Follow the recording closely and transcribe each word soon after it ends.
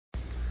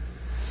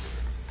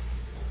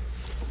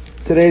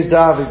Today's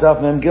daf is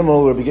daf Mem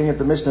Gimel. We're beginning at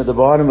the Mishnah at the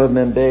bottom of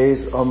Mem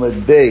Beis,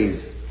 Amud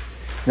Beis.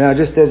 Now,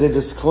 just as a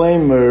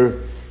disclaimer,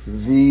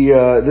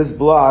 this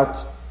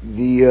blot,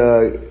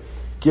 the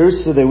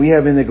Girsa that we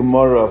have in the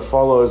Gemara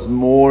follows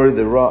more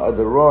the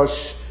Rosh,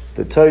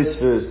 the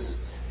Tosfos,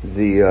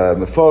 the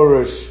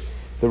Meforish.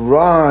 The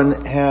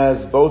Ran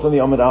has both on the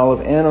Amud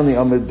Aleph and on the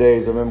Amud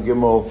Beis of Mem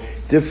Gimel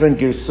different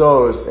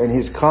Girsos, and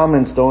his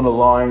comments don't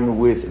align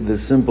with the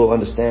simple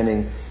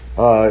understanding,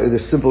 the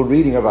simple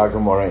reading of our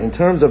Gemara. In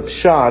terms of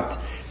Pshat,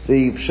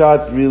 the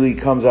Pshat really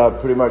comes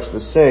out pretty much the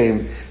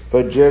same,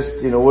 but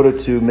just in order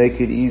to make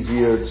it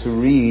easier to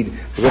read,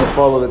 we're going to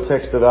follow the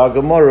text of our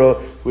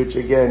Gemara, which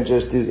again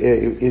just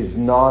is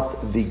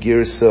not the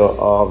Girsa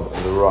of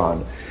the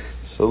Ran.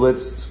 So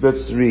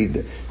let's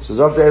read. So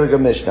Zokta Elega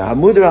Mishnah.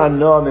 Hamudra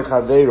Anoa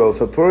Mechaveiro.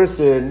 If a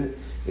person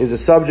is a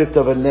subject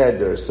of a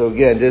neder, so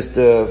again, just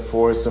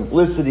for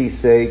simplicity's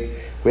sake,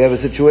 we have a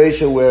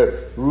situation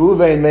where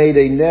Reuven made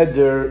a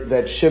neder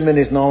that Shimon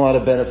is not allowed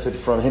to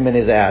benefit from him and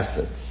his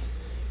assets.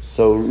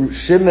 So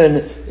Shimon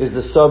is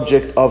the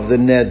subject of the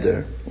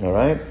neder. All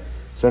right.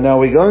 So now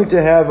we're going to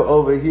have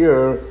over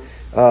here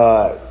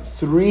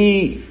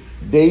three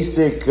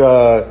basic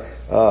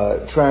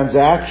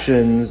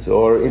transactions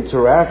or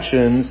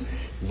interactions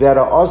that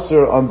are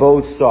usher on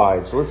both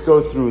sides. So let's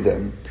go through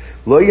them.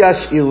 Lo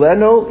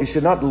yash'ileno, he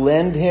should not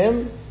lend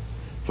him.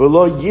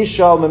 V'lo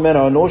yishal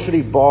memeno, nor should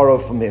he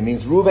borrow from him.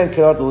 Means Reuven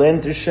cannot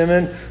lend to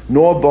Shimon,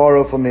 nor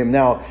borrow from him.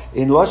 Now,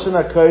 in Lashon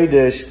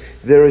HaKodesh,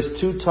 there is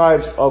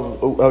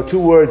two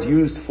words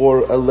used for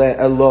a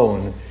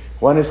loan.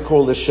 One is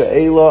called a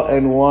she'ela,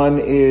 and one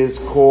is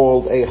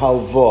called a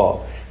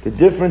halva. The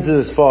difference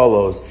is as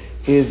follows,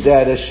 is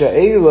that a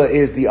she'ela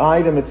is the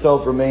item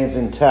itself remains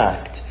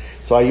intact.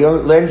 So I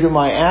lend you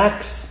my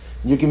axe,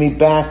 you give me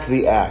back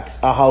the axe.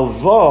 A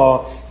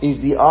halva is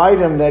the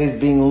item that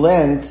is being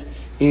lent,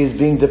 is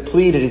being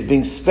depleted, is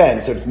being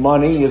spent. So it's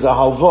money is a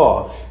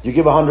halva. You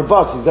give $100,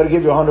 he's got to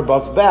give you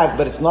 $100 back,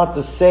 but it's not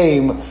the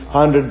same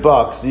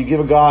 $100. You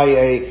give a guy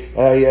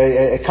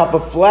a cup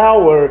of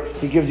flour,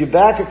 he gives you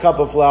back a cup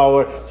of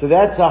flour, so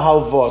that's a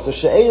halva. So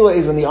she'ela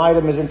is when the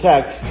item is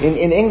intact.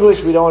 In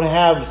English we don't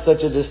have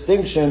such a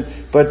distinction,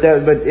 but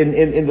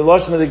in the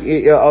Lashon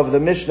of the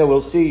Mishnah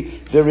we'll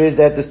see there is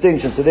that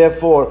distinction. So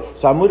therefore,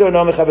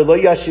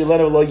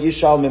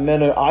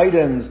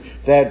 items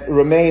that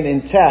remain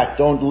intact,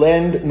 don't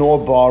lend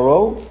nor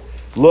borrow.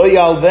 Lo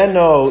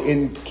yalveno,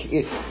 in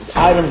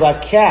items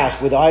like cash,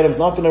 with items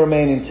not going to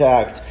remain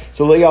intact.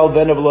 So lo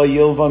yalveno v'lo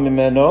yilva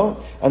mimeno.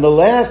 And the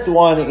last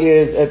one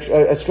is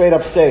a straight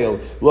up sale.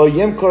 Lo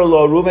yimkor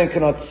lo, Reuven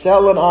cannot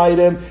sell an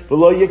item,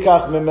 v'lo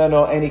yikach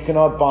mimeno, and he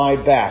cannot buy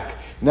back.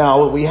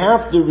 Now, we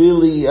have to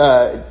really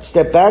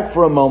step back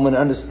for a moment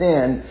and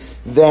understand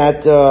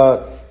that,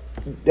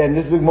 and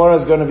this Gemara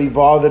is going to be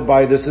bothered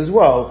by this as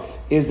well,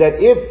 is that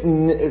if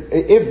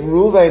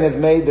Reuven has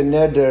made the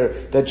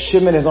neder that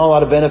Shimon is not allowed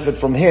to benefit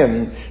from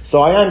him,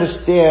 so I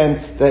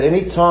understand that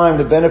any time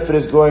the benefit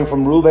is going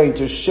from Reuven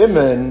to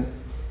Shimon,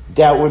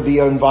 that would be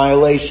in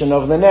violation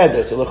of the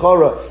neder. So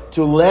l'chora,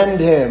 to lend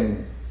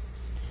him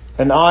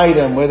an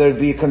item, whether it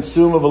be a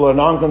consumable or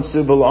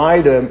non-consumable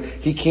item,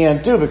 he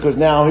can't do because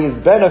now he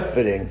is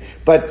benefiting.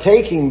 But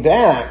taking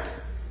back,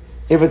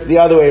 if it's the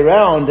other way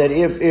around, that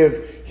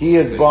if he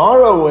is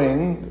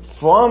borrowing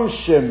from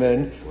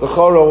Shimon,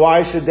 l'chora,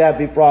 why should that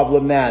be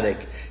problematic?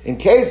 In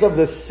case of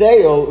the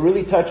sale, it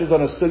really touches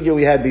on a sugya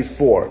we had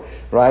before,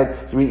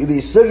 right? So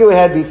the sugya we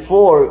had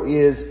before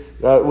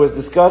was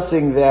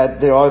discussing that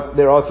there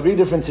are three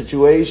different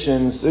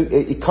situations,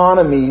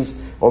 economies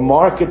or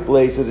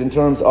marketplaces in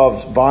terms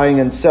of buying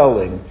and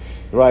selling,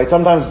 right?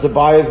 Sometimes it's a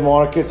buyer's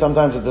market,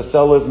 sometimes it's a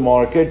seller's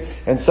market,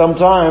 and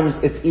sometimes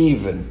it's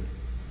even,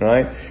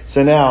 right?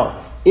 So now,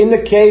 in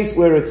the case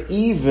where it's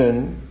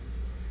even,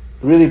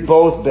 really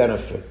both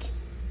benefit.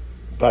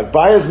 But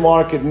buyer's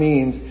market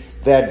means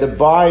that the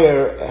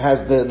buyer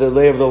has the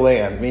lay of the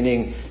land,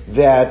 meaning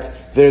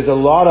that there's a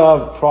lot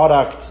of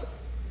product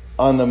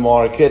on the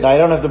market. I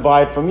don't have to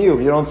buy it from you. If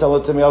you don't sell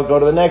it to me, I'll go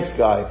to the next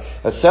guy.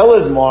 A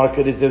seller's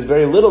market is there's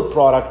very little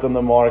product on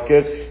the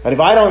market, and if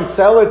I don't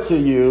sell it to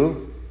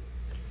you,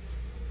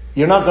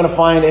 you're not going to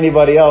find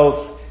anybody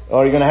else,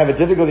 or you're going to have a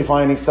difficulty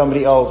finding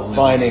somebody else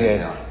finding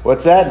it.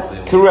 What's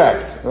that?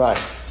 Correct. Right.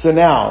 So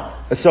now,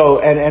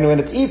 and when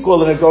it's equal,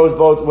 then it goes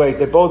both ways.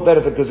 They both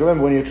benefit, because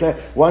remember, when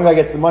one guy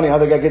gets the money,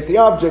 other guy gets the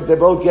object, they're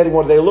both getting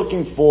what they're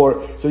looking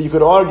for. So you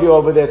could argue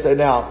over this. And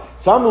now,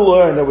 some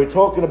learn that we're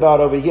talking about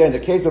over here, in the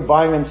case of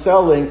buying and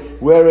selling,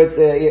 where it's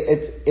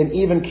an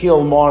even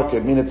keel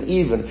market, I mean it's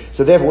even.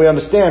 So therefore we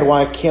understand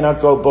why it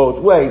cannot go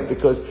both ways,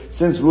 because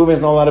since Reuven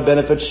is not allowed to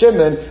benefit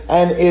Shimon,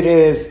 and it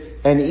is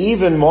an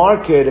even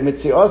market,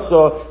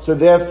 so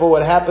therefore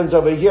what happens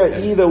over here,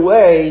 either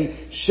way,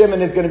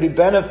 Shimon is going to be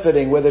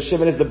benefiting, whether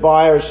Shimon is the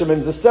buyer or Shimon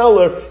is the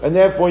seller, and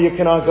therefore you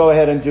cannot go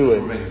ahead and do it.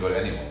 Reuben can go to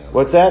anyone.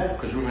 What's that?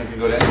 Because Reuben can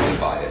go to anyone and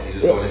buy it. He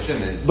just go to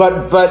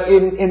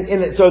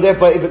Shimon. So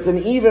therefore, if it's an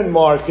even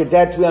market,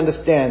 that we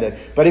understand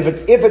it. But if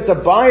it's a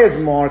buyer's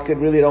market,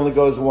 really it only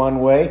goes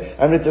one way.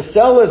 And if it's a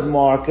seller's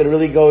market, it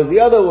really goes the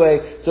other way.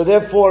 So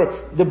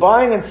therefore, the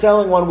buying and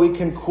selling one, we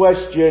can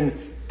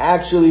question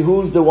actually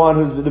who's the one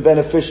who's the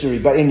beneficiary.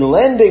 But in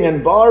lending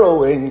and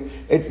borrowing,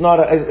 it's not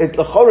a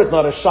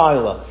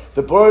shaila.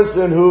 The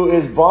person who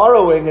is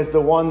borrowing is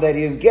the one that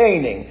he is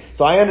gaining.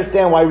 So I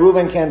understand why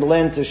Reuben can't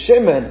lend to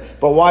Shimon,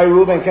 but why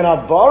Reuben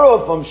cannot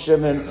borrow from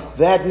Shimon,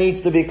 that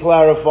needs to be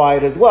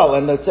clarified as well.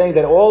 And they're saying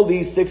that all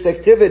these 6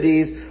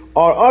 activities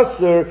are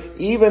usher,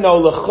 even though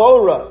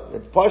l'chora,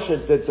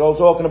 Pashut, that's all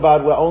talking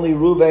about where only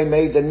Reuben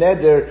made the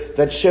neder,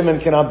 that Shimon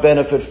cannot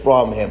benefit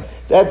from him.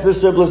 That's the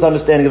simplest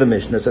understanding of the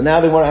Mishnah. So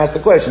now they want to ask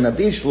the question,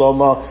 Abi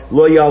Shlomo,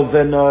 lo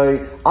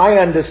yalvenoi, I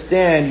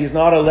understand he's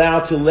not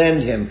allowed to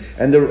lend him.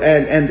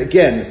 And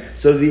again,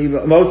 so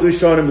the most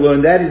Rishonim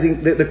learn, that is,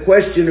 the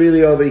question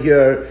really over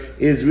here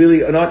is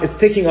really not, it's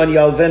picking on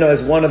Yalveno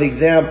as one of the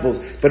examples,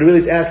 but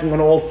really it's asking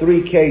on all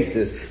 3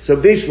 cases. So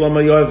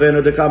Bishlomo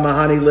Yalveno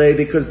dekamahani le,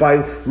 because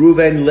by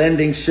Reuven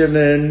lending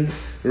Shimon,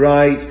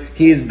 right,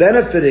 he is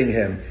benefiting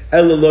him.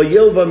 Elo lo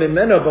yilva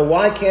mimeno, but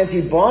why can't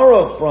he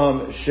borrow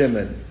from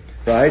Shimon?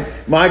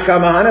 Right? My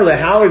kamahani le,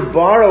 how is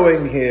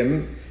borrowing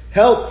him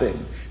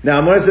helping? Now,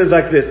 Amor says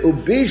like this,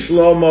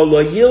 Ubishlomo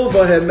lo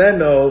yilva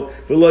hemeno,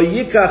 v'lo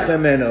yikach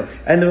hemeno.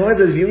 And the Amor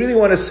says, if you really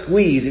want to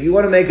squeeze, if you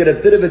want to make it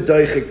a bit of a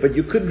doichik, but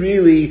you could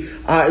really,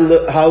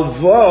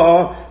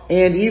 halva,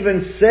 and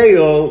even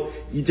sale,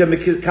 you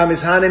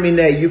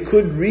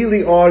could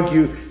really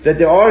argue that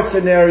there are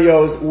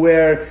scenarios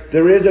where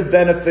there is a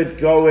benefit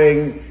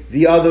going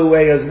the other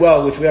way as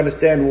well, which we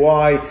understand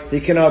why he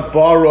cannot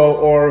borrow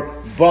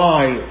or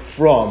buy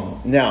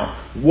from.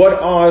 Now, what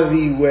are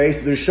the ways?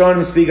 The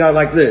Rishonim speak out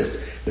like this.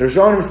 The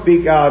Rishonim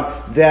speak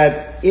out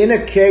that in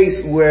a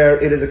case where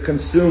it is a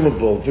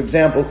consumable, for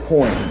example,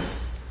 coins.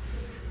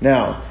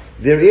 Now,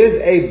 there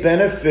is a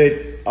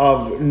benefit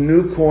of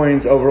new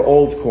coins over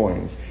old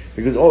coins.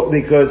 Because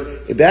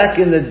back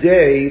in the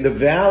day, the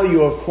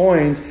value of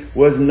coins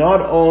was not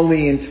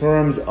only in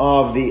terms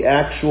of the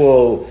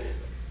actual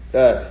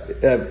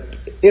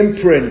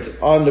imprint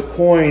on the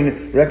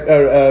coin,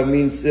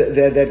 means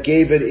that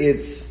gave it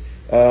its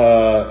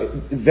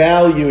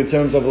value in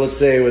terms of, let's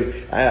say it was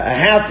a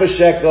half a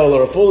shekel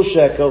or a full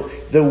shekel.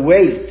 The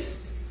weight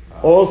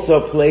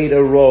also played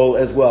a role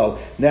as well.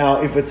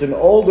 Now, if it's an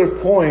older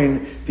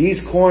coin,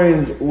 these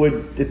coins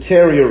would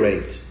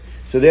deteriorate.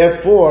 So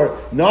therefore,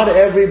 not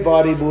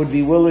everybody would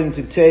be willing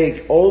to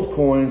take old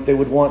coins, they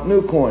would want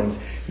new coins.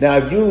 Now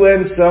if you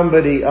lend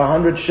somebody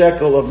 100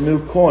 shekel of new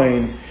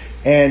coins,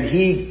 and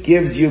he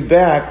gives you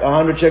back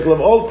 100 shekel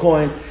of old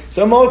coins,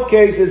 so in most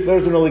cases, the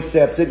person will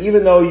accept it,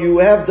 even though you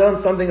have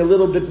done something a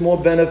little bit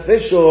more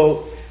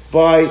beneficial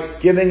by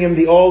giving him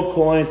the old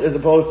coins as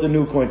opposed to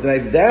new coins. And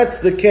if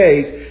that's the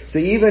case, so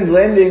even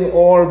lending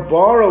or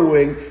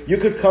borrowing, you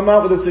could come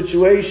out with a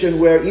situation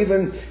where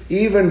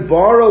even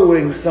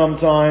borrowing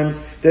sometimes,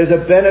 there's a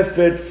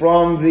benefit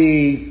from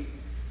the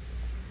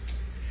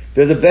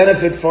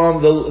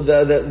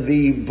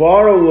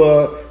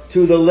borrower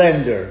to the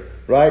lender,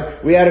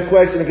 right? We had a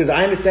question because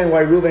I understand why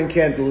Reuben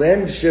can't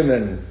lend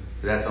Shimon.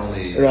 That's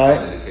only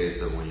the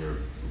case of when you're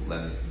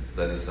lending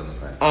something,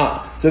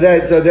 right? So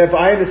therefore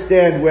I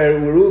understand where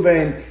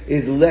Reuben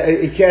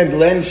he can't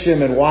lend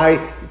Shimon. Why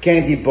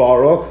can't he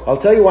borrow? I'll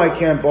tell you why he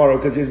can't borrow,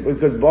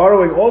 because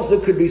borrowing also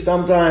could be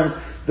sometimes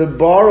the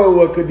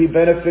borrower could be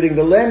benefiting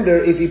the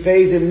lender if he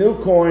pays him new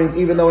coins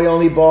even though he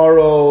only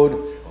borrowed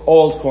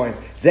old coins.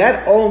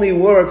 That only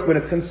works when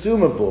it's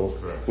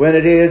consumables, right. When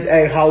it is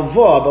a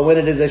halva, but when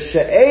it is a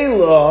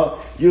she'ela,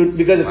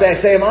 because it's the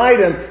same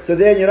item, so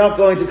then you're not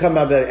going to come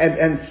out there.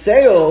 And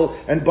sale,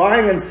 and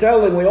buying and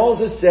selling, we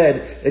also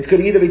said, it could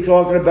either be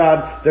talking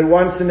about that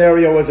one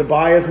scenario was a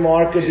buyer's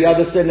market, the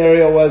other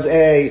scenario was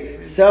a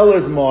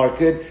seller's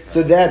market,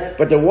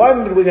 but the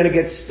one that we're going to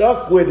get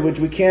stuck with, which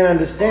we can't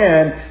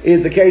understand,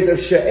 is the case of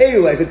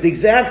she'ela. If it's the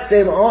exact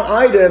same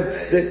item,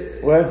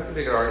 what?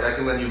 I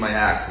could lend you my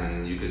axe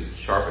and you could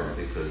sharpen it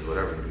because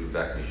whatever you give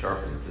back to me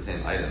sharpened. It's the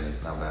same item,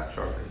 it's not that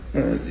sharpened.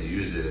 Because you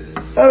used it and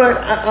all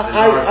right,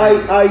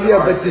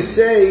 but to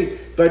say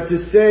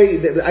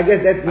that, I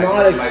guess that's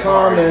not as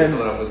common.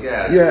 Fill it up with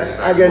gas. Yeah,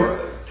 I guess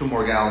 2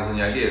 more gallons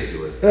than I gave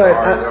you.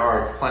 Right. There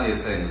are plenty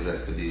of things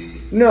that could be.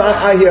 No,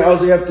 I hear.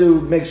 Also, you have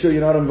to make sure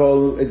you're not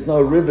involved. It's not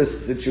a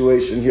ribis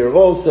situation here.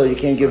 Also, you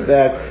can't give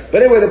back. Right.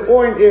 But anyway, the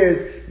point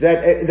is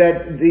that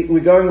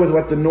we're going with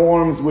what the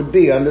norms would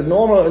be. Under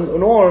normal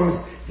norms,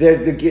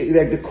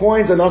 the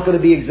coins are not going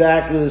to be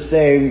exactly the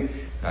same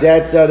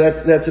That's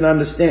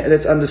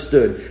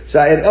understood. So,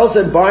 and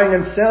also in buying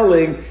and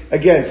selling,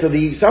 again, so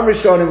some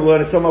Rishonim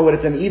learn it somehow when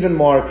it's an even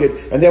market,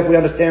 and therefore we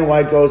understand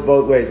why it goes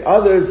both ways.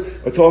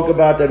 Others will talk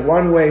about that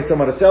one way is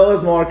somewhat a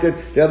seller's market,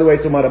 the other way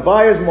is somewhat a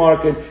buyer's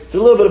market. It's a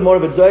little bit more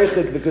of a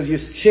doichik because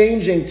you're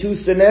changing two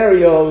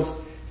scenarios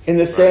in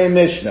the same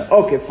Mishnah.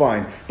 Okay,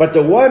 fine. But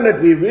the one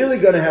that we're really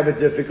going to have a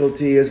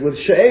difficulty is with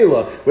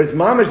She'ela, where it's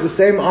mamish the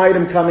same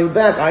item coming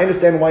back. I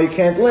understand why you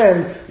can't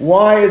lend.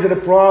 Why is it a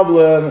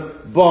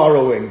problem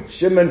borrowing?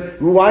 Shimon,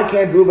 why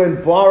can't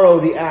Reuben borrow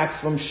the axe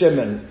from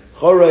Shimon?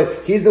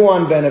 He's the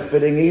one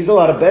benefiting. He's a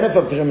lot of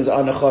benefit from Shimon's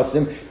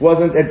anachasim.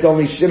 It's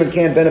only Shimon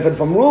can't benefit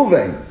from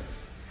Reuben.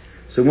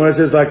 So when it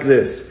says like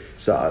this,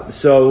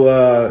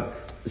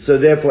 so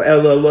therefore,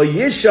 Ella lo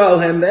yishal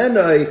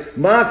hemenai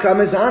ma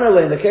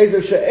kamizanale. In the case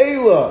of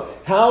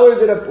She'ela, how is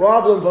it a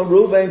problem from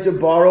Reuben to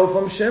borrow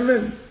from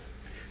Shimon?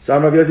 We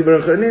had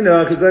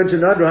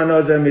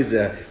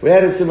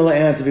a similar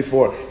answer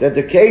before, that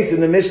the case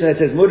in the Mishnah that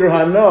says Mudr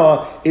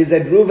Hana is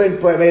that Reuben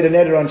made a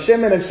neder on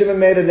Shimon and Shimon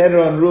made a neder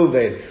on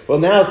Reuben. Well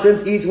now,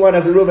 since each one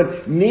has a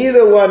Reuben,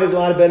 neither one is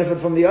allowed to benefit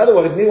from the other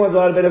one. If neither one's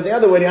allowed to benefit from the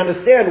other one, you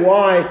understand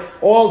why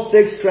all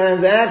 6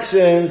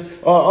 transactions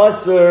are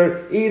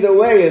usr, either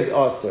way is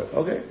usr.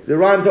 Okay? The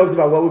Ran talks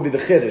about what would be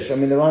the Chiddush. I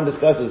mean, the Ran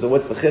discusses, so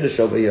what's the Chiddush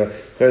over here?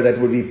 That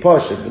would be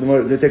Pashut.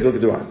 But take a look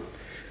at the Ran.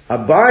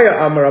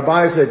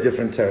 Abaya said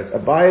different teretz.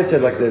 Abaya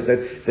said like this,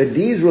 that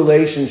these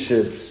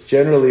relationships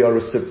generally are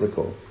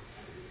reciprocal.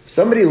 If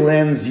somebody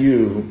lends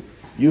you,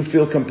 you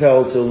feel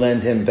compelled to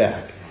lend him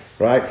back.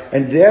 Right?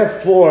 And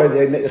therefore,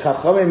 the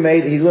Chacham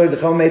made a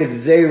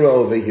gzeira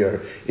over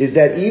here, is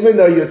that even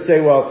though you'd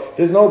say, well,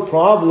 there's no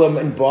problem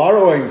in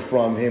borrowing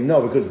from him,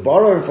 no, because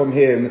borrowing from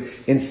him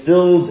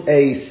instills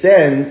a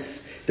sense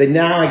that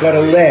now I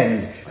gotta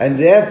lend. And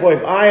therefore,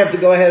 if I have to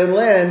go ahead and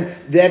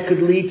lend, that could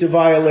lead to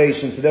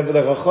violations. So therefore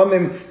the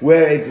Chachamim,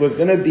 where it was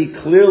gonna be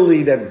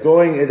clearly that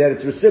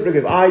it's reciprocal,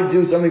 if I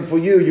do something for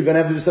you, you're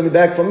gonna have to do something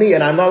back for me,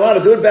 and I'm not allowed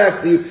to do it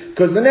back for you,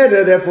 because the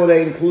neder, therefore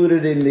they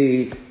included in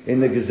the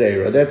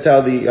Gezerah. That's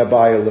how the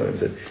Abaya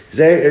learns it. It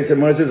says,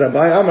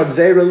 Abaya Amar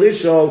Gezerah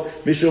Lishol,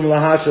 Mishum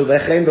Lahashol,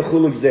 Vechem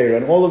Bechulu Gezerah.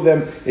 And all of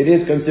them, it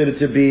is considered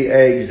to be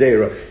a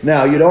Gezerah.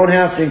 Now, you don't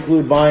have to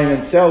include buying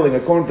and selling.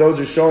 According to those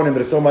who are showing him,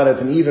 but it's somebody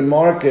that's an even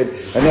market,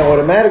 and then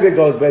automatically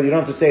goes better. You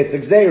don't have to say it's a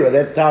Gezerah.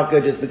 That's taka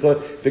just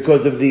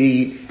because of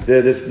the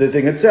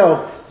thing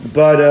itself.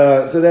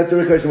 But, so that's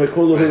a question where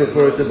Kulu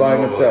refers to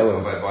buying and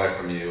selling. If I buy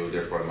from you,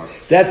 therefore I must.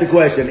 That's the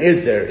question.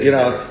 Is there?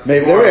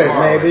 Maybe there is.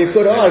 Maybe you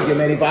could argue.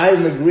 Maybe if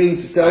I'm agreeing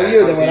to sell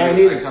you, then when I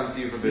need it.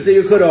 So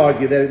you could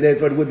argue that it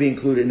would be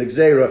included in the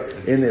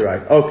Gzeira in the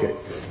right. Okay.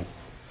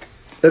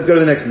 Let's go to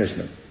the next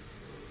Mishnah.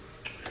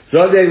 So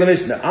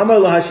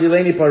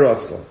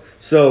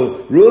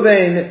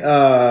Reuven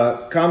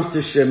comes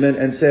to Shimon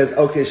and says,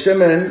 okay,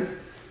 Shimon,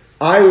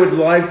 I would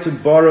like to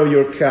borrow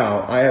your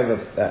cow. I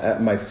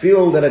have my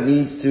field that it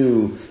needs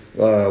to,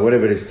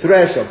 whatever it is,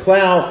 thresh or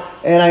plow,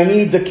 and I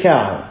need the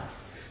cow.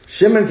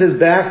 Shimon says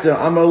back to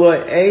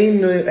Amaloi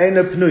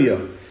Eina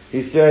Pnuya.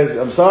 He says,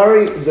 I'm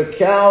sorry, the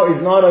cow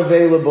is not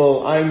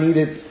available. I need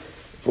it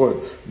for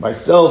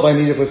myself. I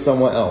need it for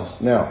someone else.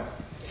 Now,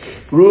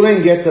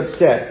 Reuven gets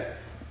upset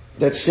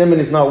that Shimon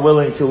is not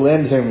willing to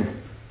lend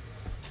him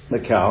the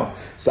cow.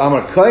 So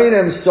Amar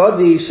Kainem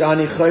Sadi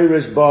Shani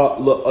Chayrish Ba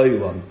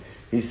La'olam.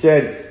 He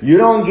said, you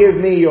don't give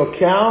me your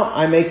cow,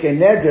 I make a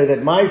neder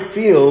that my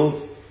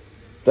field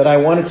that I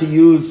wanted to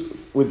use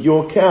with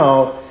your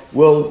cow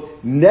will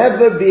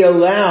never be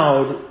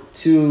allowed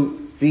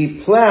to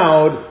be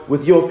plowed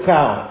with your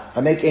cow.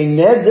 I make a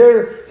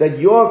neder that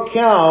your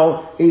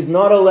cow is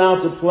not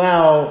allowed to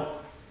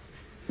plow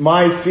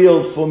my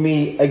field for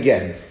me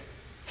again.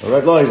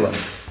 Alright,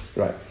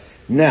 right.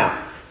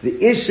 Now, the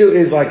issue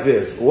is like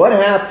this. What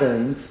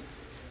happens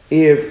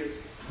if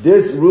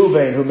this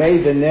Reuven who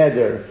made the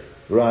neder,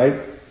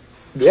 right?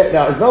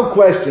 Now, there's no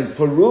question,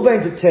 for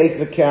Reuven to take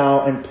the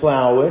cow and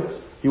plow it,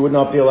 he would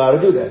not be allowed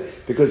to do that,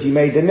 because he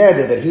made the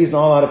neder that he's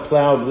not allowed to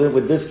plow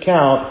with this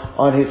cow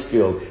on his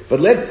field. But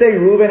let's say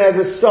Reuven has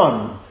a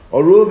son,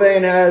 or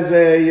Reuven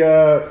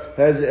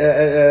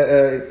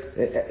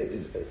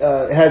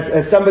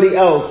has somebody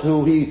else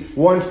who he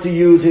wants to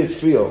use his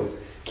field.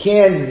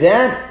 Can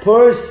that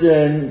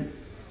person,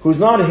 who's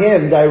not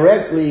him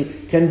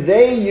directly, can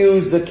they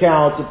use the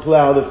cow to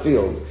plow the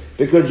field?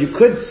 Because you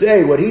could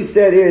say, what he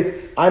said is,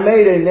 I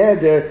made a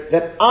neder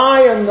that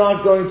I am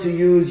not going to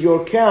use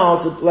your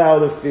cow to plow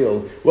the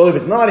field. Well, if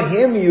it's not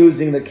him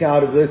using the cow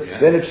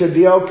then it should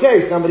be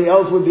okay. Somebody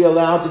else would be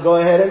allowed to go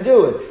ahead and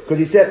do it. Because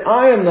he said,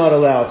 I am not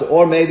allowed to,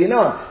 or maybe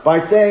not.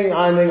 By saying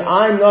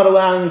I'm not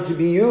allowing it to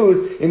be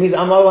used, it means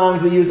I'm not allowing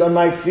it to be used on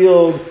my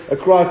field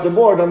across the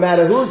board, no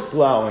matter who's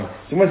plowing.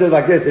 Someone says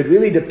like this, it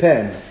really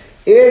depends.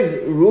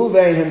 Is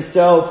Reuven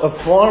himself a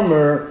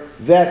farmer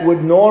that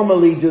would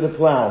normally do the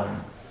plowing?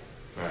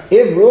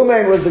 If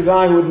Reuven was the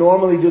guy who would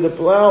normally do the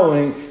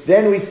plowing,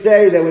 then we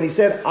say that when he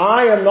said,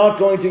 I am not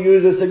going to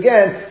use this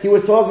again, he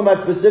was talking about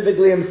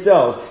specifically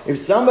himself. If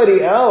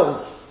somebody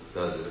else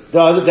does it,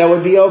 that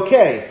would be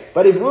okay.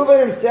 But if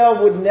Reuven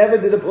himself would never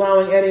do the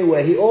plowing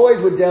anyway, he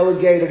always would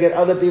delegate or get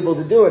other people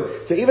to do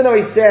it. So even though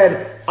he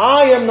said,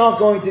 I am not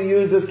going to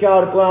use this cow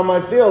to plow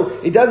my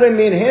field, it doesn't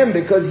mean him,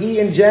 because he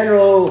in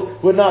general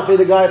would not be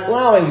the guy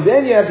plowing.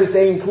 Then you have to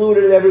say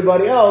included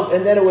everybody else,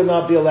 and then it would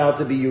not be allowed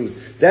to be used.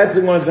 That's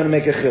the one who's going to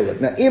make a chiluk.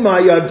 Now,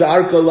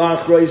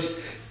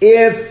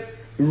 if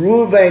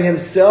Reuven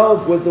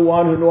himself was the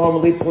one who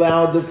normally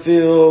plowed the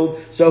field,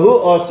 so who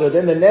also?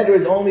 Then the neder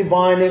is only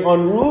binding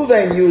on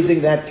Reuven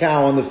using that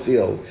cow on the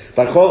field.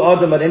 But Chol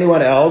Adam, but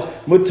anyone else,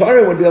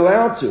 Mutarim would be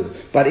allowed to.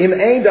 But Im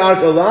Ein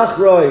Darka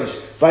Lachroish,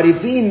 but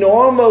if he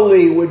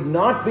normally would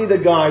not be the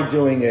guy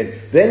doing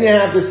it, then you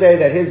have to say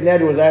that his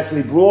neder was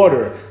actually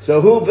broader.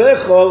 So who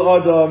Bechol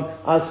Adam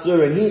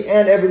Asur, and he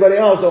and everybody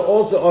else are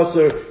also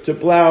Asur to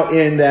plow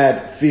in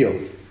that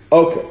field.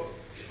 Okay.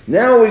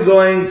 Now we're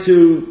going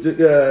to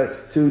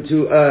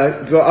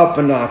go up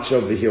a notch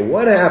over here.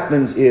 What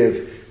happens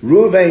if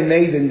Reuven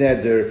made the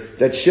neder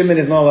that Shimon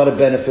is not allowed to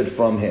benefit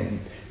from him?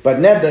 But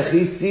Nebuch,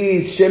 he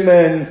sees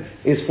Shimon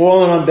is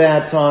falling on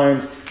bad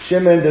times.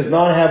 Shimon does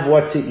not have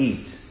what to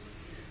eat.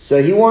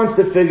 So he wants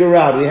to figure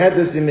out, we had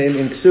this in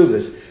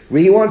Ksubis,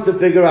 where he wants to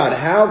figure out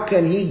how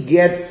can he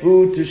get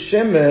food to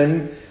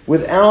Shimon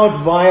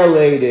without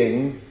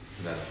violating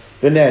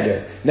the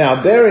neder.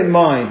 Now, bear in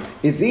mind,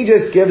 if he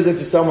just gives it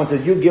to someone,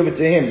 says, you give it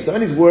to him, if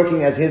somebody's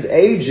working as his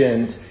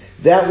agent,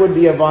 that would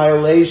be a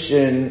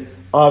violation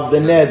of the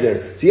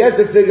neder. So he has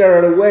to figure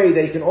out a way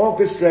that he can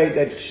orchestrate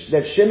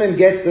that Shimon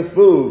gets the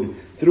food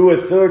through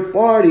a third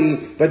party,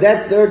 but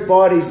that third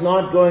party is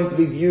not going to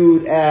be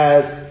viewed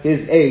as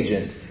his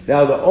agent.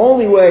 Now, the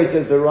only way,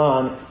 says the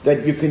Ran,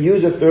 that you can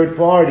use a third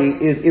party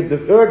is if the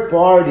third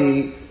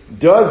party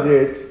does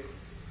it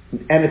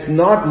and it's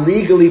not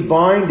legally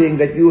binding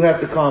that you have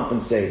to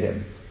compensate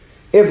him.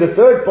 If the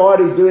third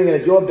party is doing it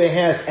at your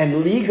behest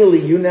and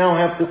legally you now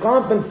have to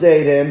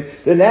compensate him,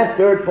 then that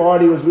third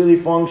party was really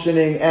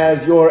functioning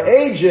as your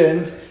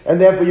agent,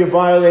 and therefore you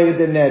violated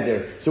the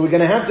neder. So we're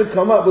going to have to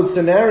come up with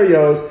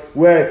scenarios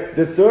where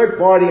the third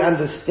party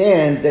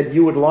understands that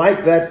you would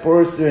like that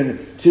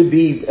person to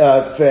be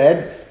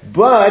fed,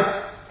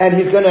 and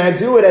he's going to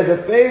do it as a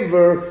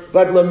favor,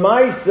 but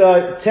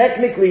Lemaisa,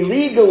 technically,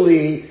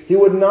 legally, he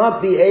would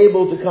not be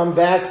able to come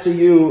back to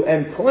you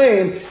and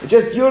claim.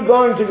 Just you're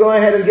going to go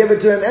ahead and give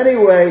it to him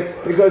anyway,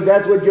 because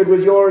that's what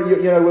was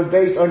was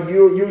based on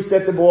you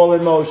set the ball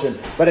in motion.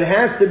 But it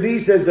has to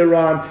be, says the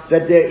Ran,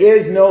 that there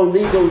is no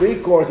legal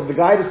recourse. If the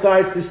guy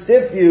decides to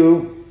stiff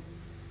you,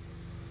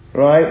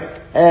 right?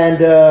 And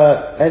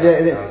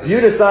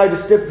you decide to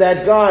stiff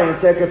that guy and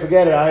say, okay,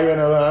 forget it,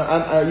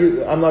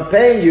 I'm not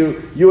paying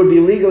you, you would be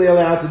legally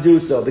allowed to do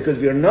so. Because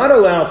if you're not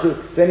allowed to,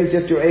 then he's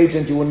just your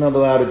agent, you wouldn't be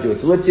allowed to do it.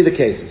 So let's see the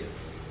cases.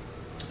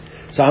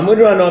 So now,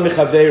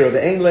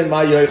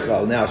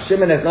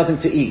 Shimon has nothing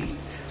to eat.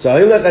 So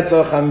he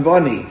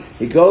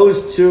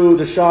goes to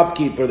the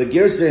shopkeeper, the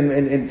Girsa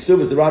in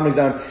Ksubas, the Ram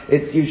down,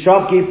 it's the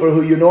shopkeeper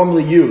who you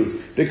normally use.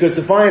 Because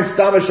to find a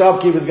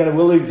shopkeeper is going to be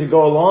willing to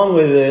go along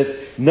with this,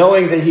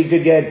 knowing that he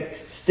could get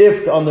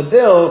stiffed on the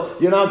bill,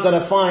 you're not going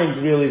to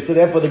find really. So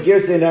therefore the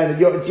Girsa,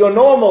 it's your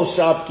normal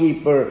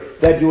shopkeeper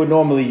that you would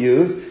normally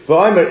use.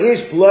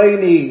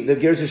 The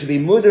Girsa should be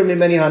mudar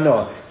mimeni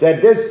hano.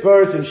 That this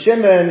person,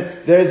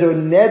 Shimon, there's a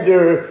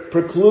neder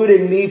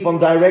precluding me from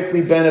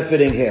directly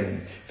benefiting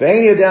him.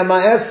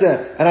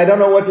 And I don't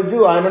know what to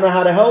do. I don't know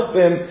how to help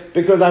him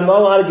because I'm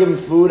not allowed to give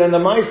him food. And the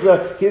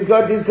Maisa, he's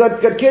got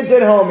kids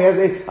at home.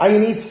 He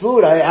needs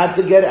food. I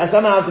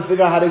somehow have to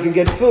figure out how he can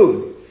get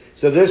food.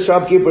 So this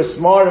shopkeeper is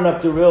smart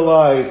enough to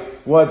realize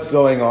what's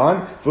going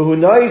on. For who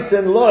knows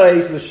and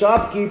lois, the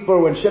shopkeeper,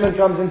 when Shimon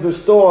comes into the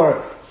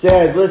store,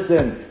 says,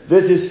 listen,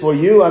 this is for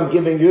you, I'm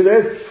giving you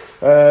this.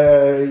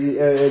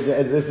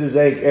 This is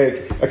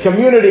a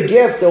community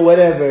gift or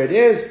whatever it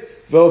is.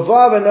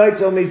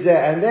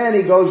 And then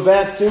he goes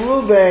back to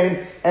Reuven,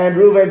 and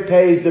Reuven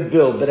pays the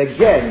bill. But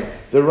again,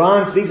 the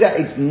Ran speaks out,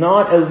 it's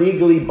not a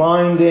legally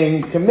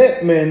binding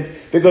commitment,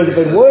 because if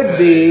it would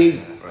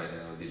be,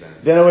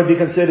 then it would be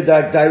considered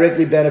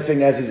directly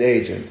benefiting as his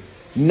agent.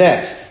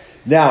 Next.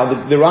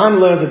 Now, the Ran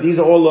learns that these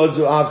are all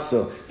lozu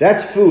avso.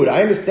 That's food.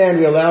 I understand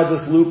we allowed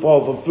this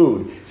loophole for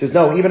food. It says,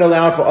 no, even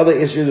allowed for other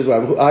issues as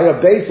well.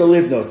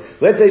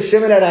 Let's say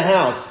Shimon had a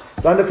house.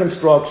 It's under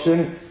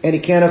construction, and he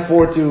can't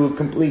afford to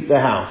complete the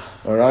house.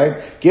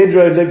 Alright?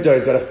 Gidra Ligdar,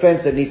 he's got a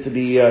fence that needs to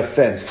be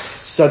fenced.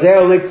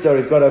 Sadeh Ligdar,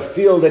 he's got a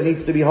field that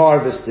needs to be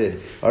harvested.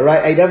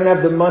 Alright? He doesn't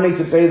have the money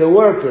to pay the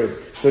workers.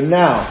 So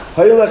now,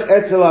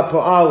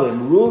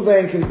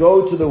 Reuven can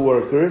go to the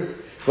workers,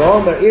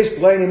 and he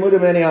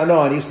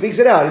speaks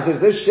it out. He says,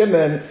 this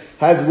Shimon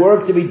has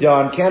work to be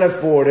done, can't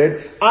afford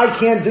it. I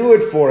can't do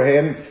it for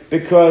him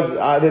because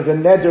there's a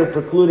neder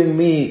precluding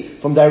me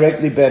from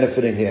directly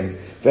benefiting him.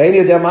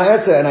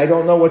 And I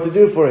don't know what to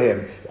do for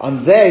him.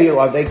 And they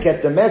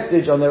get the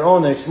message on their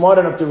own, they're smart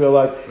enough to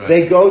realize,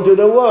 they go do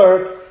the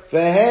work,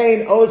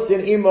 they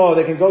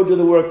can go do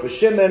the work for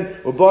Shimon,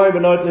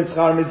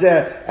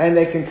 and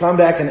they can come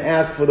back and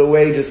ask for the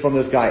wages from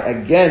this guy.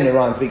 Again, the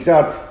Ran speaks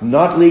out,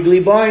 not legally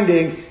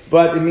binding,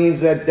 but it means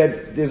that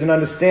there's an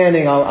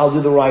understanding, I'll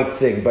do the right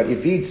thing. But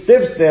if he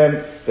stiffs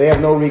them, they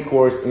have no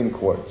recourse in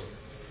court.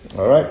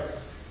 Alright?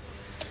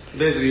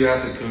 Basically, you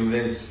have to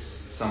convince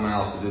someone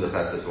else to do the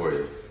chesed for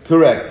you.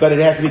 Correct, but it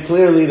has to be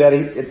clearly that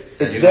it's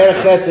their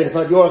chesed, it's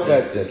not your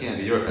chesed. It can't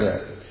be your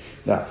chesed.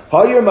 Now,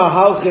 now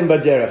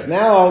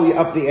you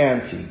up the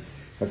ante.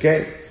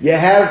 Okay? You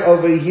have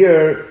over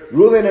here,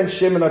 Reuven and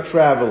Shimon are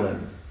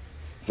traveling.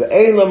 We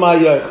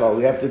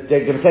have to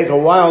take a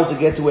while to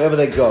get to wherever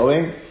they're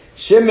going.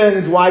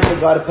 Shimon's wife has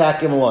got to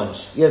pack him lunch.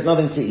 He has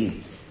nothing to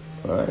eat.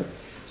 Alright?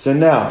 So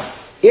now,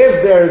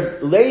 if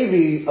there's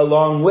Levi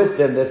along with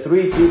them, there are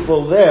three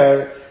people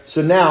there,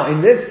 so now,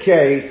 in this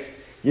case,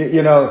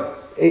 you know,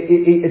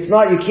 it's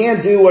not, you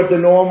can't do what the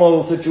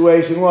normal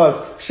situation was.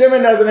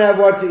 Shimon doesn't have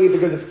what to eat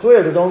because it's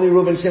clear there's only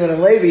Reuben, Shimon,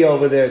 and Levi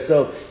over there,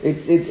 so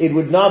it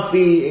would not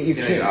be, you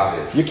can't,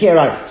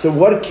 right. So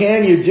what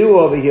can you do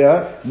over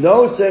here?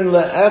 No sin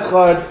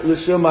le'echad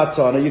l'shum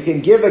matana. You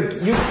can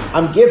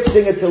I'm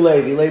gifting it to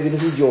Levi. Levi,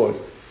 this is yours.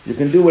 You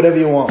can do whatever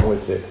you want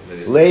with it.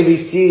 Levi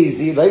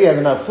has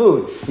enough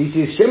food. He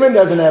sees Shimon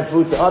doesn't have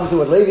food, so obviously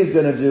what Levi's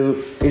going to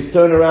do is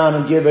turn around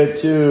and give it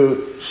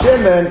to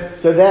Shimon,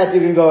 so that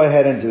you can go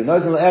ahead and do. And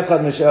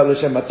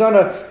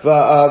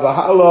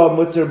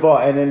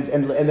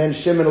then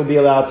Shimon will be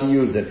allowed to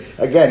use it.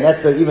 Again,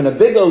 that's even a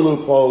bigger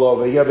loophole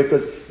over here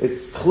because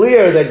it's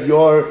clear that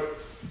you're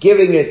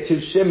giving it to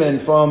Shimon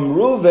from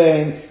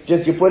Reuven,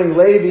 just you're putting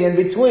Levi in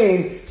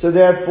between, so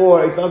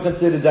therefore it's not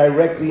considered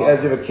directly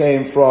as if it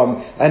came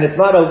from, and it's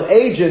not an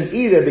agent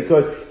either,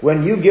 because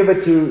when you give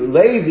it to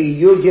Levi,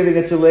 you're giving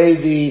it to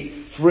Levi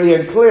free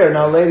and clear.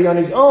 Now Levi on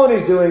his own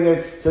is doing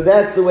it, so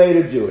that's the way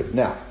to do it.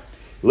 Now,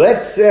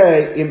 let's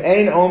say, im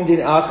ein omdin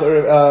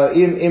acher,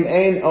 im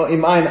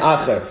ein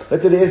acher.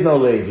 Let's say there is no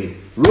Levi.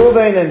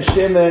 Reuven and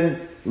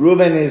Shimon,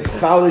 Reuven is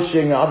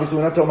chalishing, obviously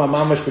we're not talking about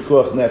mamash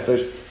pekuach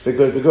nefesh,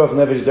 because pekuach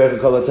nefesh is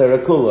derech kol hatera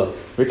kula.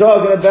 We're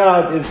talking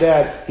about is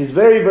that he's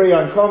very, very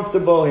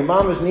uncomfortable, he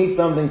mamash needs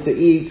something to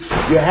eat,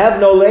 you have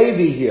no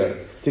Levi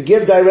here. To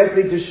give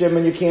directly to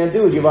Shimon you can't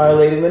do it, you're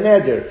violating the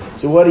neder.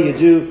 So what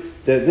do?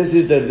 This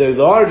is the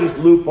largest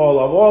loophole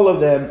of all of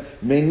them.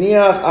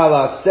 Meniach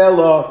ala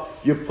sela,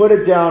 you put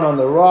it down on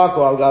the rock,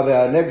 or al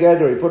gavei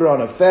neged, or you put it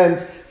on a fence,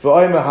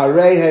 v'oimer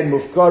harehen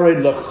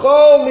mufkarin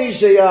l'chol mi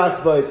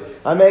sheyach b'it.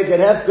 I make it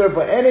hefker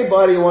for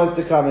anybody who wants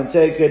to come and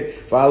take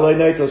it. V'aloi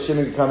noitel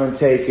Shimon can come and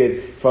take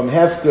it from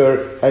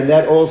hefker, and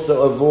that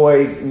also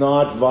avoids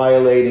not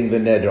violating the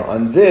neder.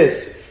 On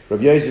this,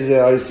 Rabbi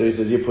Yossi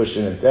says you're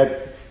pushing it.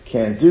 That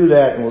can't do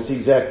that, and we'll see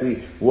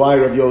exactly why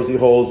Rabbi Yossi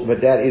holds,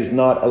 but that is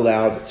not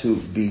allowed to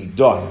be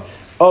done.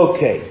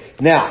 Okay,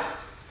 now,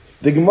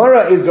 the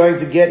Gemara is going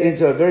to get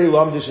into a very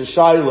lamdish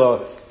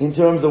shayla in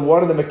terms of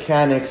what are the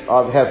mechanics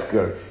of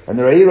hefker. And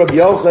the Rabbi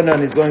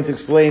Yochanan is going to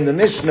explain the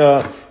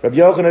Mishnah. Rabbi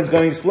Yochanan is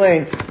going to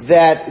explain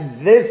that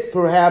this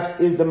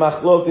perhaps is the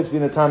machlokas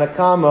between the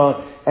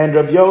Tanakama and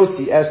Rabbi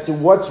Yossi as to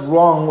what's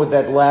wrong with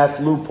that last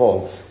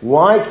loophole.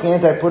 Why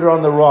can't I put it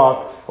on the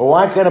rock? Or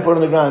why can't I put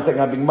it on the ground? It's like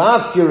I'm being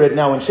mafkir it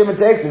now. When Shimon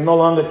takes it, he's no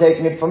longer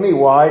taking it from me.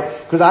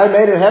 Why? Because I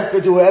made it hefker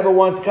to whoever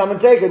wants to come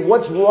and take it.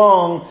 What's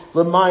wrong,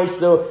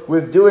 Lamaisa,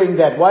 with doing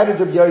that? Why does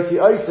Rabbi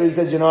Yossi Oyster? He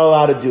says you're not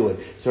allowed to do it.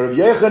 So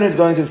Rabbi Yochanan is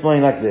going to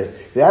explain like this.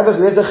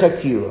 There's a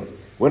chetira.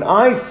 When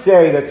I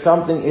say that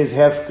something is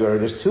hefker,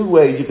 there's two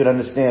ways you can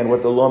understand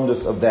what the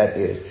lumdus of that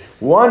is.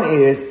 One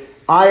is,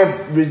 I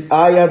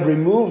have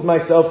removed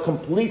myself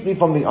completely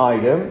from the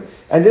item,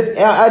 and this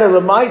item,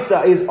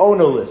 Lamaisa, is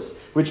ownerless.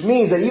 Which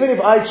means that even if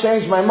I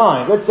change my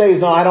mind, let's say,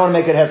 no, I don't want to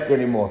make it hefker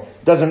anymore.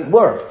 It doesn't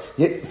work.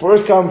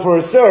 First come,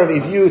 first serve.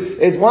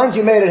 Once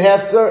you made it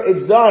hefker,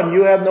 it's done.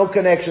 You have no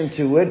connection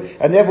to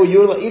it, and therefore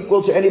you're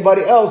equal to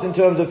anybody else in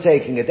terms of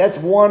taking it. That's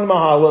one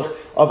mahalach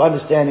of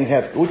understanding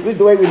hefker, which is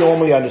the way we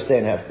normally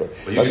understand hefker.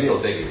 But you can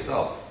still take it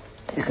yourself.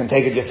 You can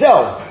take it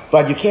yourself,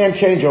 but you can't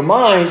change your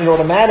mind and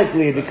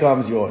automatically it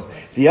becomes yours.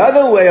 The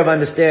other way of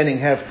understanding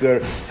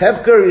hefker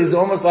is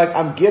almost like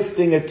I'm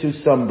gifting it to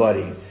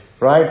somebody.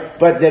 Right?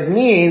 But that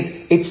means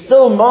it's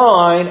still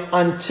mine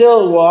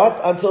until what?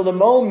 Until the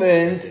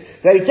moment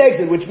that he takes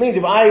it. Which means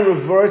if I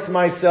reverse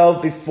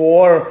myself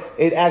before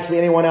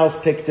anyone else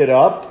picked it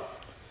up,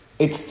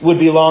 it would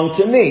belong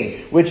to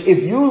me. Which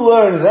if you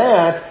learn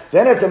that,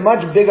 then it's a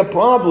much bigger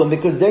problem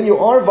because then you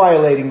are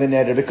violating the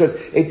neder because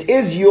it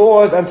is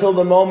yours until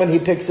the moment he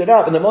picks it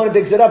up. And the moment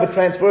he picks it up, it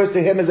transfers to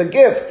him as a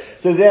gift.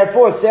 So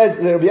therefore,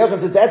 Rabbi Yochanan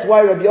says, that's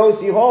why Rabbi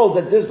Yossi holds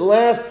that this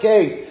last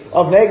case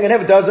of making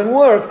it doesn't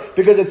work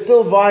because it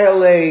still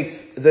violates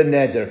the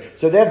neder.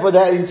 So therefore,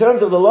 that in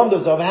terms of the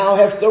lumdos of how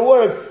hefker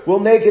works,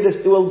 will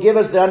give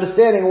us the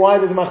understanding why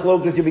there's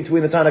machlokas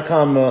between the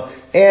Tanakama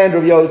and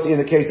Rabbi Yossi in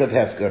the case of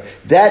hefker.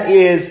 That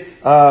is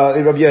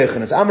Rabbi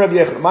Yochanan. I'm Rabbi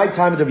Yochanan. My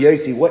time is Rabbi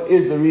Yossi. What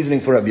is the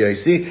reasoning for Rabbi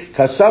Yossi?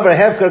 Kasavar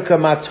hefker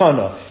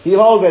kamatana. He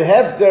holds that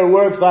hefker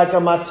works like a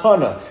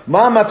matana.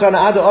 Ma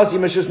matana ada osi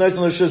meshus noisin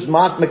l'shus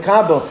mat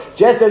mekabel.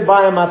 Just as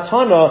by a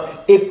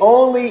matana, it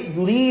only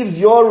leaves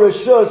your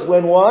reshus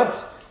when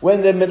what?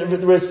 when the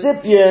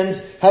recipient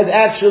has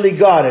actually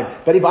got it.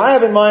 But if I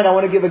have in mind I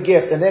want to give a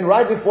gift, and then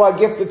right before I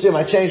gift it to him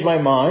I change my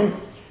mind,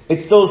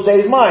 it still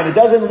stays mine. It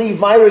doesn't leave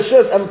my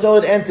reshus until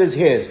it enters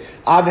his.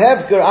 Av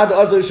hefker ad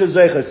other reshus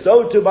zeicha.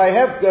 So too by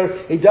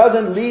hefker, it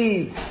doesn't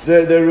leave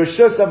the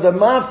reshus of the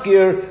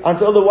mafkir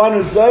until the one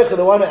who's zeicha,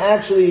 the one who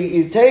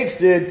actually takes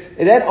it,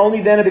 and then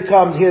only then it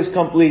becomes his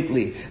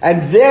completely.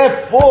 And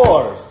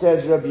therefore,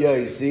 says Rabbi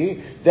Yossi,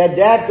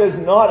 that does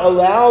not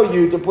allow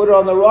you to put it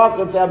on the rock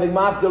and say having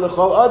mafkir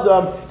l'chol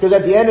adam, because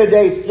at the end of the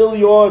day it's still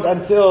yours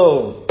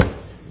until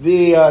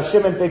the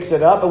Shimon picks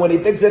it up, and when he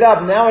picks it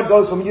up, now it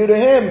goes from you to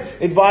him,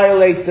 it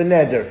violates the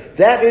neder.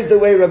 That is the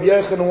way Rabbi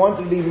Yochanan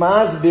wanted to be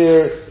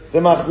masbir the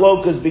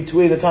machlokas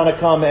between the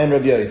Tanakama and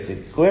Rabbi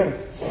Yossi. Clear?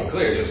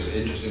 Clear. Just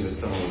interesting that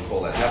someone would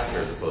call that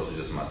hefker as opposed to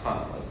just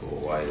matana. Like,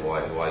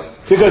 well, why?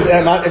 Because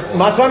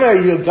matana,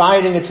 you're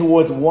guiding it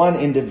towards one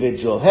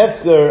individual.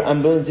 Hefker,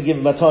 I'm willing to give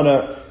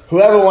matana.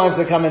 Whoever wants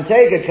to come and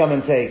take it, come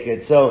and take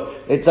it. So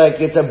it's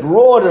a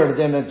broader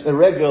than a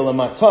regular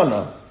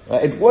matana.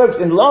 It works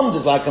in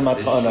Lomd like a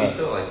matana. Is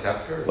Shmita like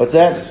hefker? What's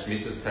that? Does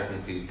Shmita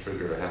technically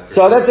trigger a hefker?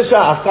 So that's a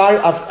shah.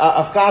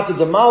 Afkata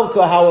de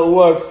Malka, how it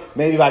works.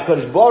 Maybe by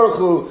Kodesh Baruch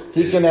Hu,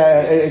 he can,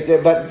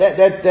 but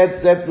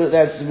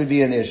that would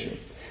be an issue.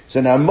 So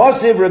now,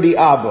 Mosiv Rabbi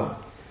Abba.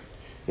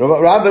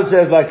 Rabbi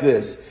says like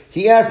this.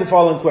 He asked the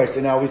following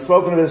question. Now, we've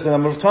spoken of this a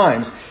number of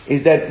times.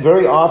 Is that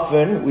very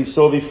often, we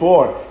saw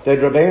before, that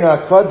Rabbeinu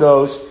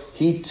HaKadosh,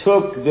 he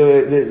took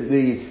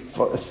the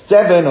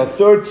 7 or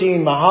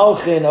 13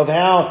 mahalchin of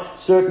how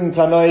certain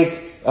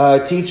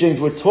Tanoic teachings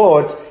were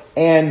taught,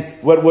 and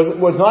what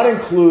was not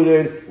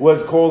included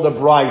was called a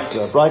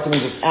brisa. Brisa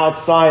means it's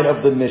outside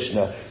of the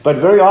Mishnah. But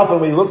very often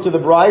we look to the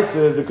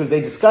brisas because they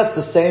discuss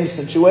the same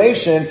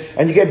situation,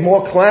 and you get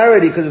more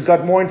clarity because it's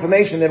got more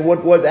information than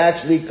what was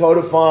actually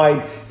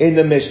codified in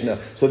the Mishnah.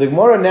 So the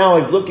Gemara now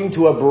is looking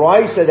to a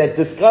brisa that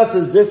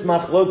discusses this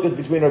machlokas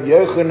between Rabbi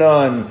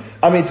Yochanan,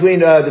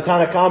 between the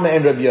Tanakama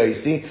and Rabbi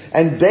Yossi,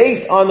 and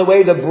based on the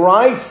way the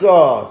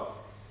brisa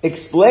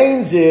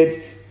explains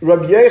it,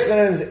 Rabbi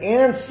Yochanan's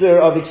answer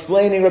of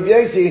explaining Rabbi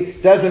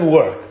Yossi doesn't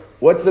work.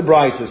 What's the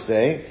brisa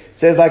say? It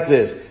says like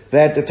this,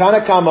 that the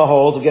Tanakama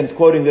holds, again it's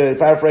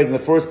paraphrasing the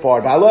first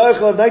part,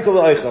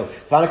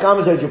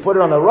 Tanakama says you put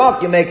it on a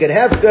rock, you make it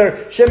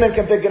hefker, Shimon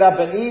can pick it up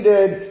and eat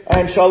it,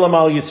 and Shalom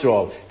al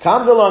Yisrael.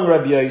 Comes along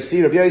Rabbi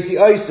Yossi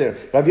Oyser.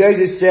 Rabbi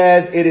Yossi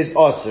says it is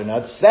Osir.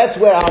 Now that's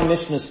where our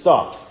Mishnah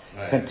stops.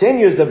 Right.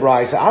 Continues the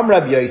brisa. I'm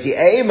Rabbi Yossi.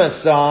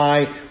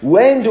 Masai.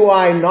 When do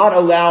I not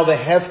allow the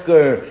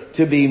hefker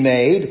to be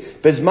made?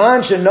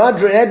 Bezman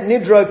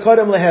nidra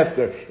kodem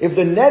lehefker. If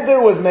the neder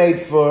was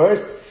made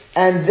first,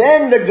 and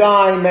then the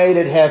guy made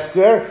it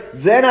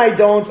hefker, then I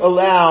don't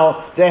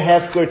allow the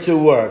hefker to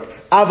work.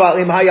 But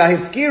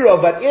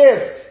if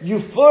you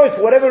first,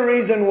 whatever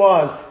reason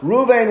was,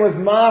 Reuven was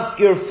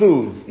mafkir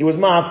food, he was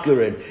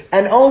mafkirin,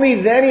 and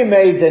only then he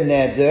made the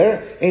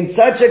neder, in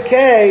such a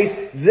case,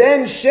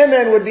 then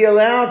Shimon would be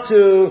allowed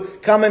to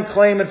come and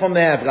claim it from the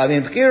hefker.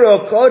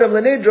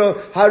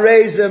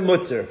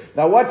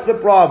 Now what's the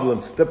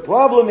problem? The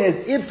problem is,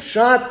 if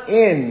shot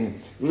in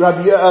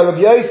Rabbi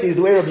Yossi,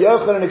 the way Rabbi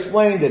Yochanan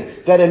explained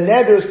it, that a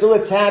neder is still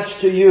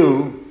attached to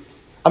you,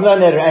 a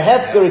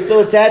hefker is still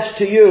attached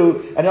to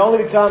you, and it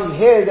only becomes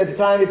his at the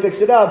time he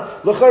picks it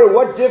up. Look,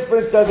 what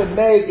difference does it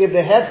make if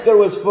the hefker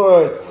was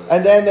first,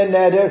 and then the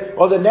neder,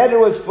 or the neder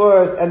was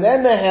first, and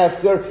then the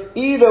hefker?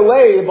 Either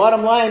way, the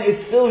bottom line, it's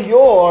still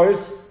yours,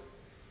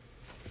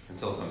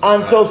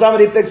 until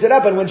somebody picks it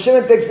up. And when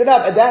Shimon picks it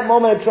up, at that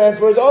moment it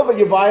transfers over,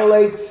 you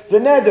violate the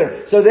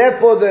neder. So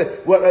therefore,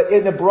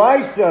 in the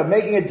brisa,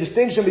 making a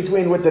distinction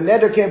between what the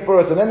neder came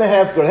first and then the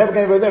hefker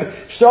came first,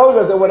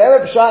 shows us that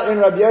whatever pshat in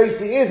Rabbi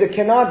Yossi is, it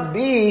cannot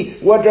be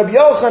what Rabbi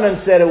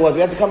Yochanan said it was. We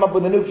have to come up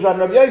with a new pshat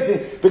in Rabbi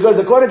Yossi, because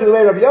according to the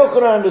way Rabbi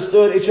Yochanan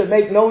understood, it should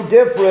make no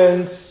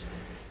difference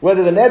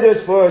whether the neder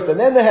is first and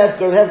then the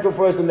hefker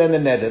first and then the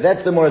neder.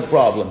 That's the more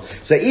problem.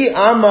 So,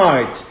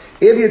 amart.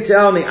 If you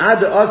tell me,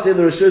 Ad Asil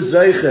Rishus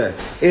Zeicha,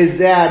 is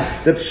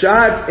that the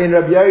pshat in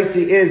Rabbi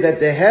Yossi is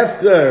that the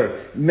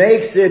hefker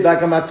makes it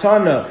like a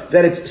matana,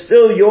 that it's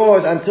still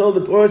yours until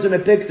the person who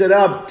picks it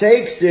up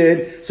takes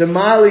it. So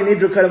Mali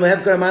Nidra Kadam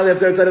Hefker, Mali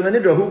Hefker Kadam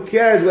Nidra. Who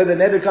cares whether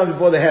the neder comes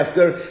before the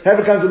hefker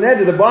comes with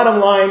neder? The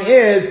bottom line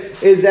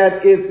is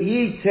that if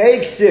he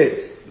takes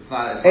it,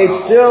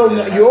 it's still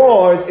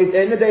yours. At the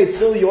end of the day,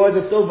 it's still yours.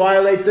 It still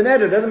violates the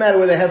neder. It doesn't matter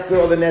whether the hefker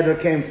or the neder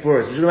came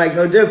first. It should make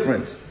no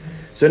difference.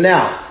 So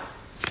now,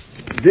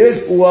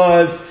 this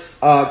was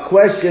a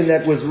question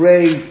that was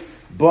raised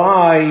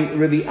by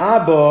Rabbi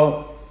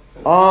Abba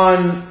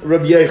on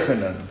Rabbi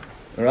Yochanan.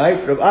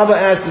 Alright? Rabbi Abba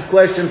asked this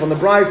question from the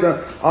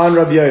brisa on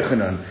Rabbi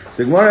Yochanan.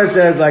 So Gemara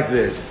says like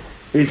this.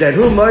 He said,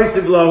 Hu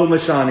moisiv lo, hu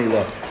mashani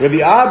lo.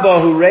 Rabbi Abba,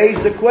 who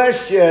raised the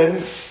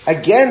question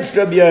against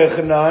Rabbi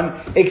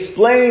Yochanan,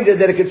 explained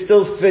that it could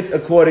still fit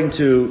according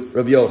to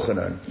Rabbi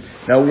Yochanan.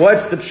 Now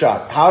what's the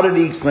pshat? How did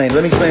he explain?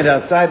 Let me explain it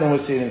outside, then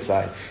we'll see it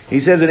inside. He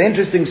says an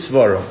interesting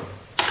svara.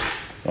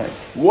 Right.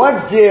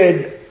 What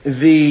was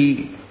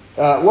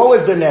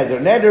the neder?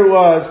 Neder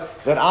was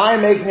that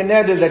I'm making a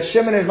neder that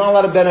Shimon is not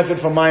allowed to benefit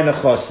from my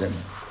nechosim.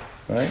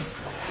 Right?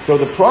 So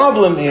the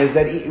problem is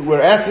that we're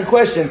asking a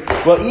question,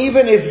 well,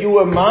 even if you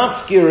were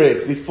mafkir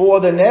it before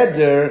the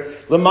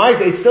neder,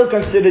 l'maisa, it's still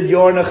considered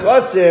your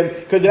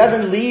nechosim, because it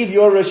doesn't leave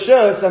your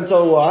reshus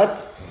until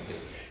what?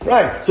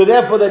 Right. So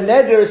therefore the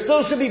neder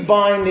still should be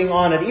binding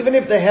on it. Even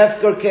if the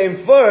hefker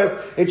came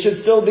first, it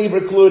should still be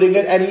precluding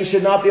it, and he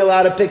should not be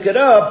allowed to pick it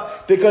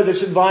up because it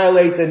should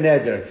violate the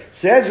neder.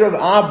 Says Rav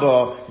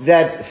Abba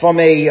that from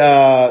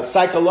a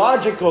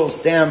psychological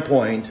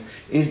standpoint,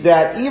 is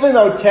that even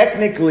though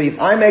technically if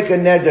I make a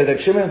neder that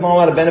Shimon is not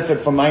allowed to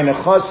benefit from my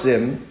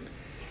nechosim,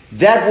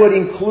 that would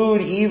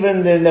include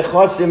even the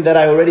nechosim that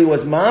I already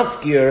was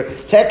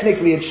mafkir.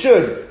 Technically it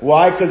should.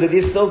 Why? Because it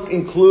is still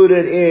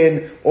included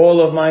in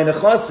all of my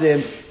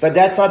nechosim, but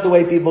that's not the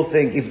way people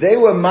think. If they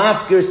were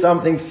mafkir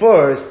something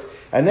first,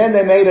 and then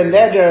they made a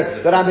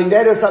neder that I'm being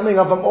neder something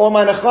of all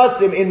my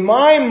nechosim, in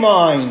my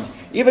mind,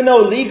 even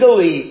though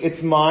legally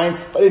it's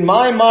mine, but in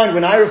my mind,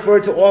 when I refer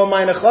to all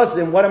my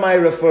nechosim, what am I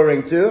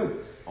referring to?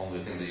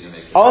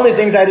 Only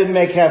things I didn't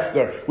make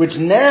hefker, which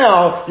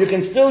now you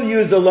can still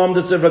use the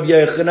lomdus of Rabbi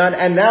Yochanan,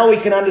 and now we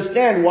can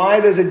understand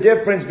why there's a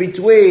difference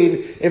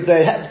between if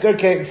the hefker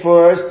came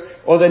first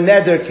or the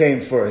neder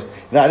came first.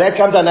 Now that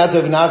comes out now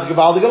to V'naz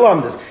Gevaldig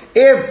Lomdus.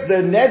 If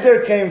the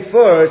neder came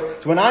first,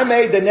 so when I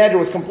made the neder,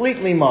 it was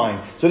completely mine.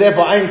 So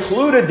therefore I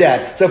included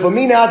that. So for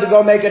me now to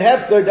go make it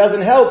hefker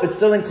doesn't help, it's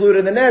still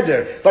included in the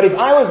neder. But if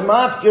I was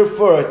mafkir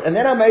first, and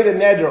then I made a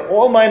neder,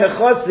 all my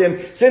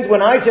nechosim, since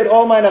when I said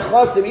all my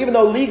nechosim, even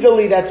though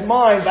legally that's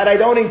mine, but I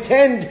don't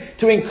intend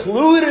to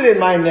include it in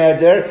my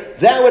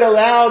neder, that would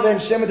allow then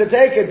Shimon to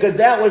take it,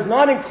 because that was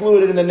not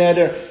included in the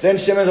neder,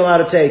 then Shimon's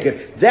allowed to take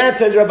it. That,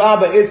 says Rav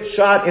Abba, is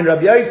shot in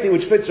Rabbi Yossi,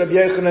 which fits Rabbi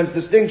Yochanan's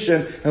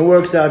distinction, and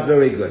works out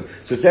very good.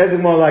 So it says it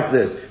more like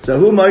this. So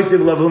who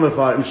moisiv lavum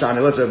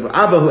mishana? Let's say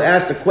Abba, who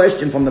asked the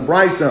question from the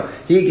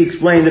Brisa, he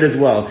explained it as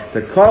well.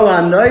 The kol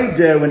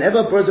hanoider, whenever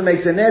a person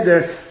makes a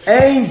neder,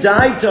 ein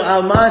daito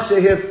al masha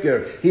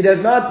hifker. He does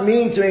not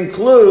mean to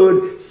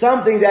include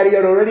something that he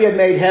already had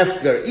made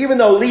hefker, even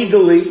though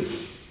legally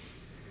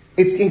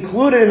it's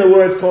included in the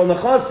words called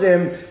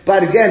nechosim,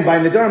 but again, by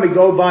Nedarim we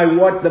go by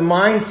what the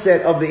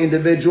mindset of the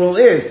individual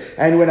is.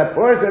 And when a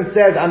person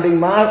says, I'm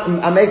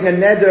making a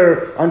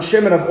neder on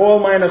Shimon of all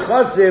my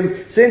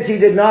nechosim, since he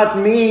did not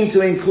mean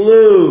to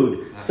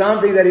include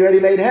something that he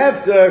already made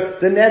hefker,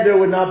 the neder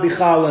would not be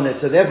chal on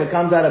it. So therefore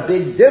comes out a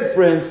big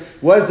difference.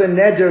 Was the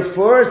neder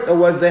first or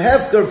was the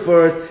hefker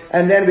first?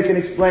 And then we can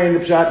explain the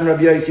pshat and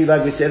Rabbi Yossi,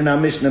 like we said in our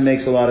Mishnah,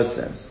 makes a lot of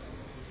sense.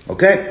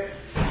 Okay?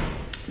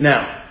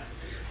 Now,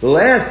 the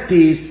last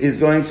piece is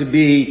going to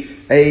be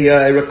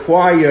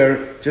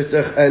require just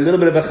a little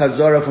bit of a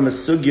chazara from a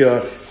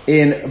sugya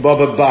in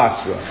Baba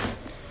Basra.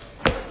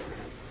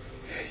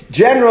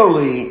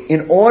 Generally,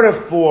 in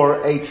order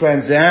for a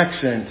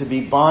transaction to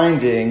be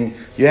binding,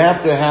 you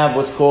have to have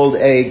what's called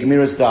a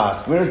gemiras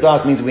das. Gemiras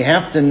das means we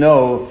have to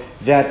know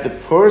that the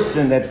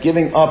person that's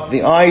giving up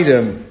the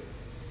item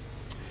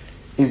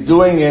is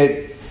doing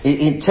it,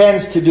 he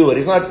intends to do it.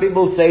 It's not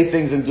people say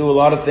things and do a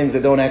lot of things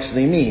that don't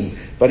actually mean.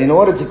 But in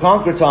order to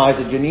concretize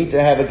it, you need to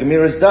have a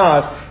gemiras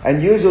das,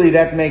 and usually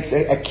that makes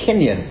a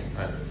kinyan.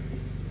 Right.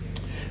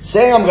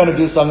 Saying I'm going to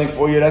do something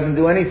for you doesn't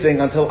do anything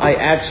until I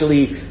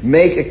actually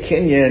make a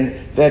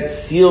kinyan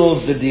that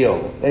seals the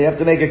deal. They have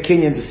to make a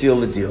kinyan to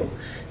seal the deal.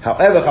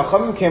 However,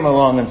 Chachamim came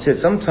along and said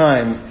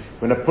sometimes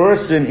when a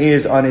person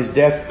is on his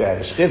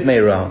deathbed, a shchiv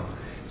meirah,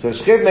 so a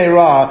shchiv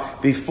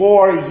meirah,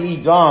 before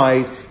he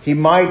dies, he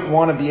might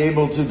want to be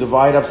able to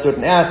divide up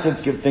certain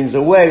assets, give things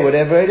away,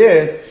 whatever it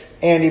is.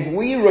 And if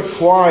we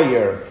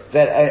require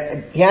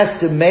that he has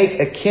to make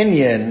a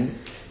kinyan,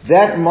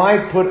 that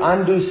might put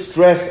undue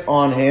stress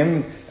on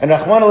him, and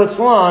Rahman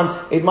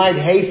al-Itzlan, it might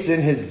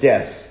hasten his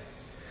death.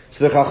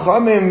 So the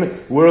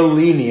Chachamim were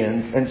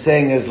lenient and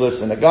saying is,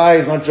 listen, a guy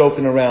is not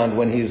joking around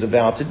when he's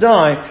about to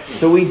die,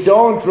 so we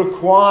don't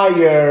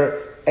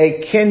require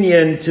a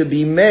kinyan to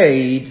be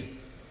made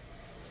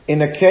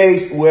in a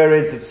case where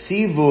it's a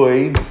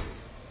tzivui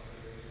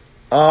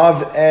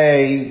of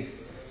a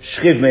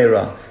shchiv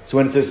meirah. So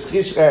when it's a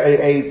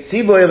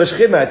tzivui of a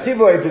shchiv meirah,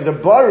 tzivui, if there's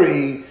a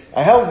bari,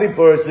 a healthy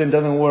person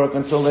doesn't work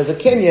until there's a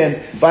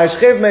kinyan. By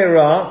shchiv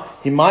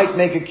meirah, he might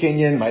make a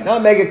kinyan, might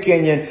not make a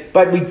kinyan,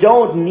 but we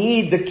don't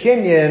need the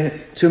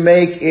kinyan to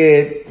make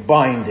it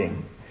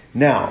binding.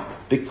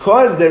 Now,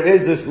 because there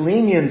is this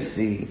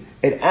leniency,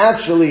 it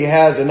actually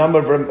has a number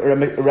of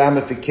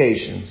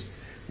ramifications.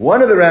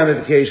 One of the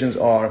ramifications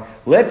are,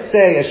 let's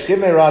say a shchiv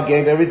meirah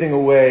gave everything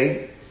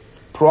away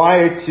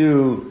prior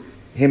to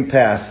him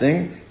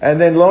passing, and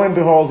then lo and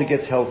behold, he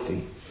gets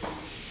healthy.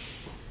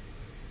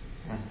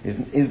 He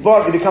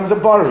becomes a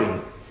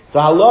bari. The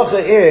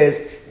halacha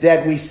is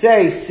that we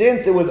say,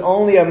 since it was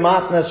only a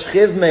matna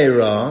shchiv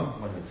meirah,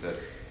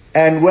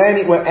 and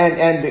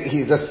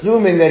he's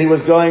assuming that he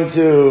was going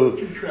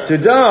to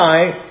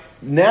die,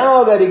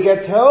 now that he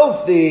gets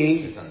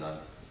healthy,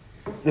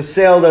 the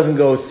sale doesn't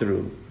go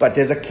through. But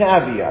there's a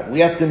caveat. We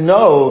have to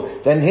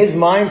know that in his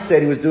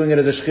mindset he was doing it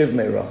as a shchiv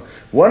meirah.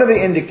 One of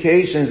the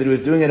indications that he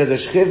was doing it as a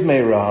shchiv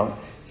meirah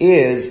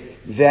is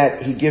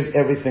that he gives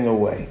everything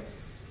away.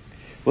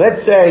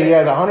 Let's say he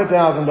has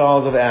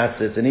 $100,000 of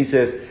assets and he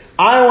says,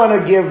 I want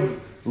to give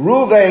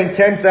Ruvain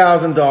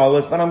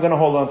 $10,000, but I'm going to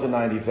hold on to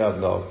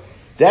 $90,000.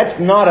 That's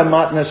not a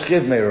matna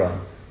shchiv meirah.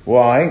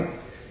 Why?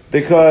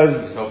 Because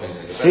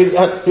he's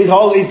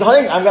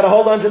saying, I'm going to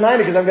hold on to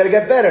 90 because I'm going to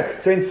get better.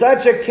 So in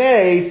such a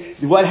case,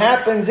 what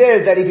happens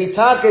is that if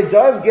Itaka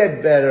does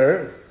get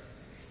better,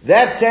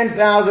 that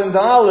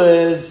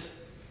 $10,000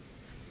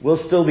 will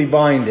still be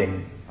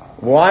binding.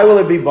 Why will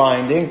it be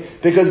binding?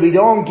 Because we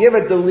don't give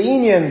it the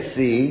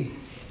leniency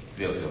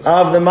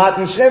of the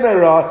Matan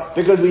Shemera,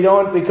 because we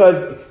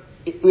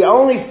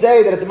only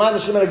say that if the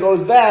Matan Shemera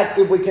goes back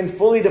if we can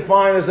fully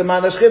define as the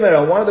Matan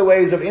Shemera. One of the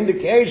ways of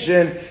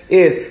indication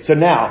is, so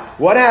now,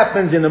 what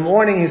happens in the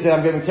morning? He said,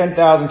 I'm giving 10,000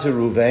 to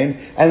Ruvain,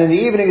 and in the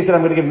evening he said,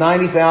 I'm going to give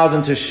 90,000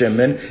 to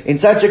Shimon. In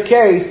such a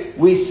case,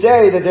 we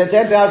say that the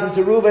 10,000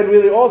 to Ruvain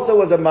really also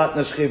was a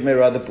Matna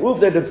Shemera. The proof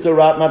that it's the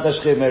Matna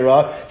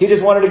Shemera, he just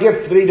wanted to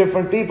give 3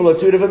 different people or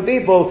 2 different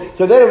people,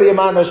 so that'll be a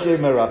Matna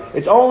Shemera.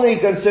 It's only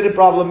considered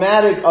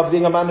problematic of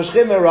being a Matna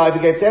Shemera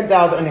if he gave 10,000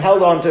 and held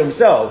on to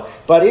himself.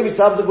 But if he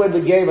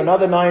subsequently gave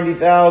another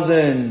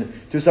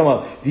 90,000 to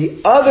someone.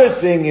 The other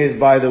thing is,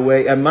 by the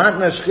way, a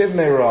matna shchiv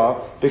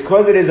meirah,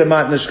 because it is a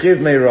matna shchiv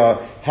meirah,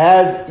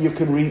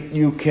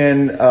 you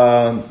can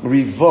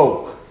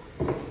revoke.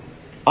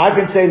 I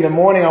can say in the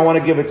morning I want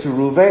to give it to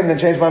Reuven, and then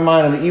change my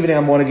mind in the evening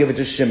I want to give it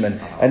to Shimon.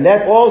 And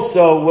that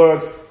also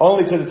works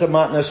only because it's a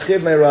matna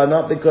shchiv meirah,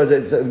 not because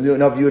it's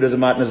not viewed as a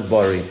matna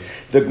bari.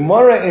 The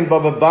Gemara in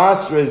Baba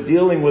Basra is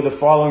dealing with the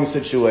following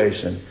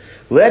situation.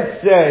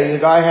 Let's say the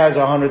guy has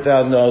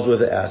 $100,000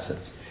 worth of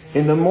assets.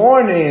 In the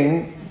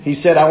morning, he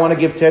said, I want to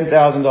give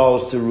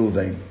 $10,000 to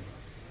Reuven.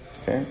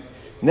 Okay?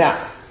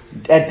 Now,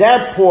 at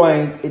that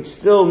point, it's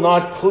still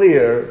not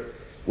clear,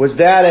 was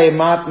that a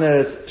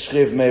matnas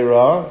shchiv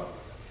meirah,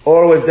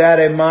 or was that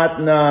a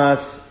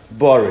matnas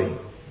bari?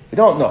 We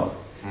don't know.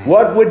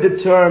 What would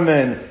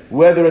determine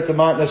whether it's a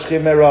matnas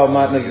shchiv meirah or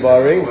matnas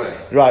bari?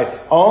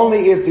 Right.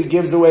 Only if he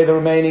gives away the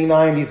remaining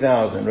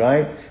 90,000,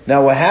 right?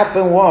 Now, what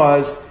happened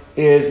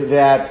is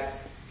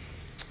that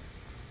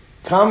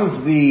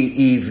comes the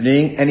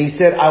evening, and he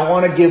said, I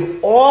want to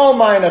give all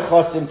my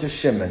nechasim to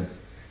Shimon.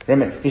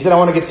 Remember, he said, I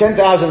want to give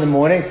 10,000 in the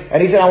morning,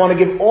 and he said, I want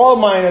to give all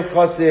my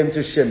nechasim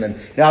to Shimon.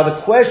 Now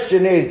the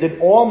question is, did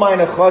all my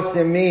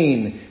nechasim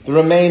mean the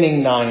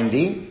remaining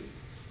 90?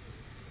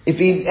 If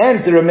he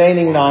meant the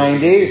remaining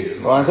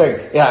 90,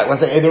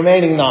 the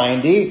remaining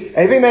 90,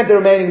 and if he meant the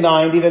remaining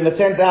 90, then the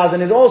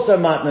 10,000 is also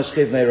matna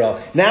shchiv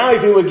meirah. Now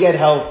if he would get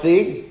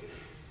healthy,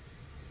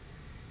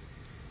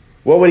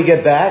 what would he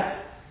get back?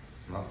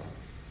 Nothing.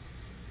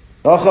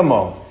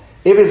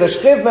 If it's a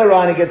shchiv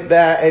meirah and he gets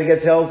back and he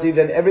gets healthy,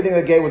 then everything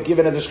that was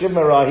given as a shchiv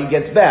meirah he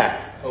gets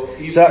back. Oh,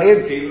 even so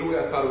if he gave it away,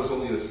 I thought it was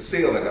only the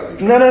sale that got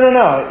returned.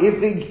 No.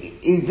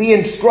 If he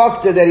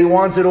instructed that he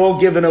wants it all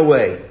given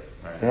away.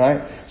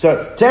 Right?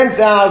 So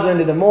 10,000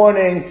 in the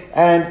morning,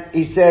 and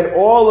he said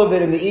all of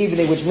it in the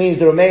evening, which means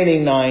the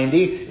remaining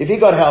 90. If he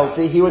got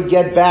healthy, he would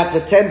get back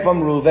the 10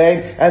 from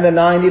Reuven and the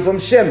 90 from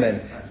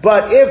Shimon.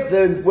 But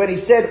when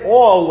he said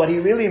all, what he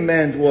really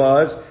meant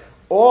was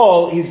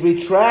all, he's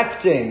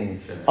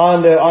retracting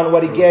on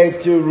what he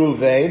gave to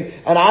Reuven,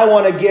 and I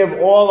want to give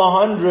all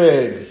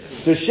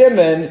 100 to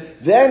Shimon.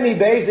 Then he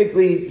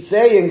basically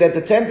saying that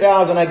the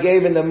 10,000 I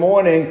gave in the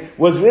morning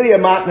was really a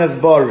matnas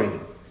bari.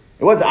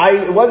 It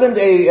wasn't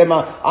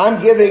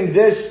I'm giving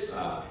this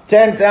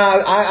 10,000,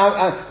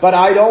 but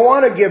I don't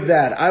want to give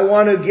that. I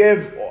want to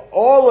give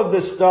all of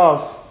the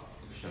stuff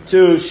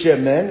to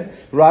Shimon,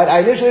 right?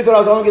 I initially thought I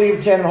was only going to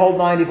give 10 and hold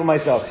 90 for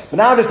myself. But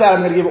now I decided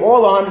I'm going to give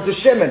all 100 to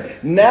Shimon.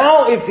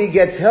 Now if he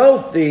gets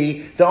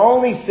healthy, the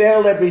only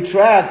sale that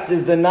retracts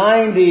is the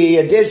 90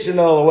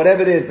 additional, or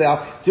whatever it is,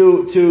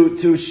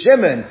 to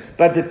Shimon.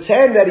 But the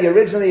 10 that he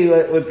originally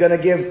was going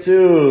to give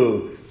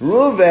to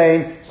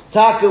Reuven,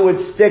 Taka would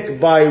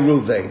stick by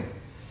Reuven.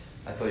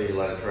 I thought you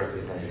let it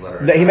directly from his letter.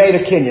 He made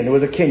a kinyan. There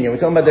was a kinyan. We're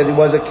talking about that there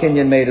was a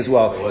kinyan made as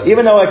well.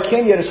 Even though a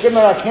kinyan, a shchiv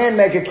meirah can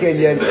make a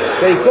kinyan,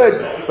 they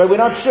could, but we're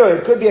not sure.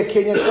 It could be a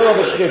kinyan still of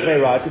a shchiv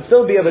meirah. It could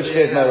still be of a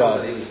shchiv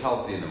meirah. He was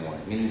healthy in the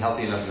morning, meaning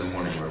healthy enough in the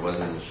morning where it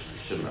wasn't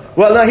shchiv meirah.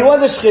 Well, no, he was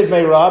a shchiv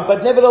meirah,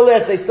 but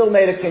nevertheless, they still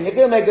made a kinyan. It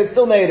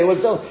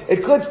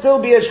could still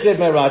be a shchiv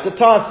meirah. It's a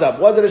toss-up.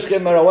 Was it a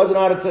shchiv meirah? Was it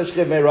not a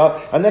shchiv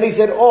meirah? And then he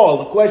said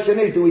all. The question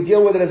is, do we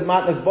deal with it as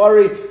matnas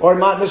bari or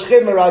matnas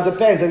shchiv meirah? It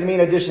depends. Does he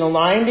mean additional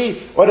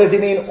 90, or does he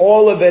mean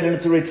all of it and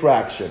it's a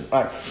retraction?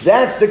 Alright.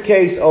 That's the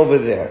case over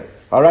there.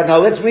 Alright, now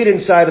let's read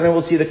inside and then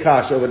we'll see the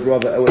kasha, what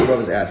Rava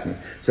is asking.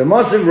 So,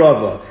 Moshe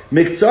Rava,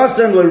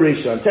 Miktsasem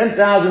l'rishon,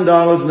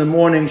 $10,000 in the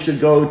morning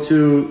should go to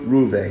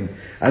Reuven.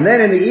 And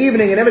then in the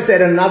evening, he never said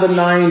another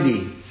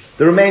 90,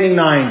 the remaining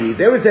 90.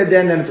 They would say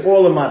then it's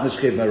all a matnas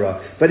shchiv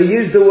meirah. But he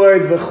used the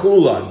words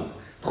v'chulan.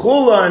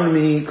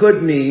 Chulan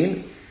could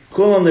mean,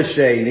 chulan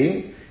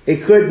l'sheni,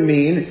 It could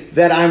mean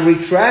that I'm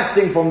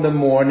retracting from the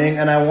morning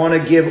and I want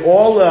to give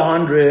all the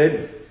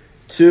 100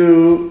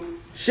 to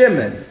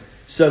Shimon.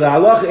 So the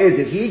halacha is,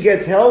 if he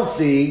gets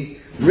healthy,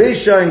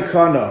 Rishon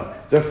Kana,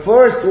 the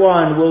first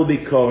one will be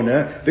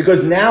Kona,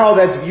 because now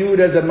that's viewed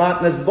as a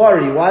matnas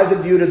bari. Why is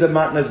it viewed as a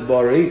matnas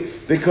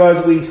bari?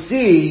 Because we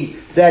see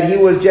that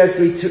the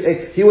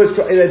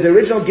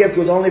original gift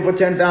was only for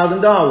 $10,000,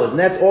 and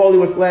that's all he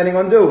was planning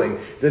on doing.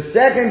 The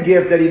second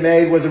gift that he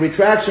made was a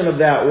retraction of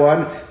that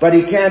one, but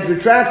he can't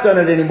retract on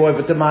it anymore if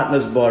it's a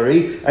matnas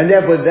bari, and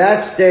therefore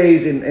that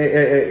stays in,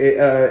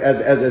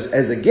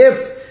 as a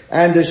gift.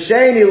 And the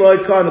Sheni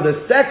Loi Kana,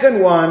 the second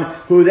one,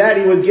 who that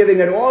he was giving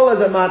it all as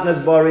a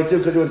matnas bari too,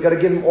 because he was going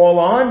to give him all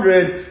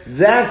 100,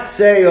 that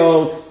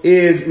sale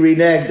is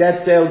reneged.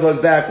 That sale goes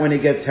back when he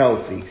gets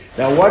healthy.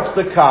 Now what's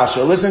the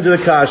kasha? Listen to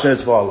the kasha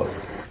as follows.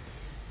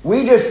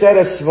 We just said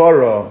a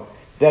svara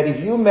that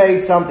if you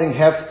made something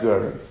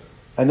hefker,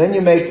 and then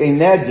you make a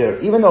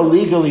neder, even though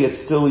legally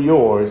it's still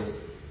yours,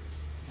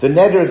 the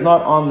neder is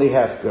not on the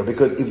hefker,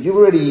 because if you've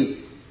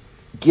already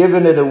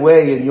given it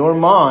away in your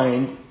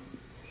mind,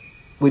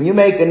 when you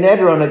make a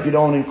neder on it, you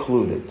don't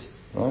include it,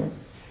 right?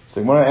 So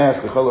I'm going to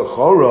ask,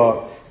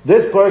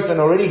 this person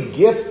already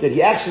gifted,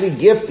 he actually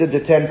gifted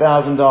the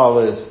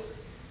 $10,000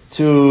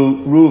 to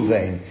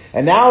Ruvain.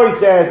 And now he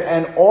says,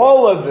 and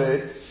all of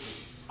it,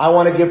 I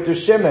want to give to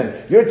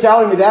Shimon. You're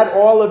telling me that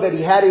all of it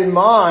he had in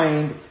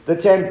mind, the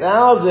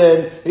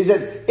 10,000, he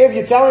says, if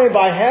you're telling me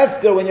by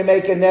hefker when you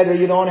make a neder,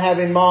 you don't have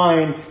in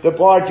mind the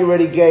part you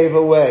already gave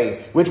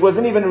away, which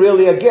wasn't even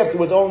really a gift, it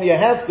was only a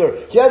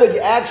hefker. Here that you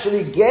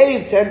actually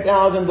gave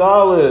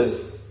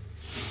 $10,000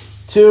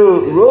 to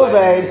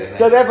Ruvain,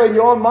 so therefore in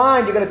your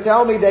mind you're going to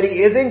tell me that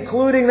he is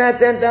including that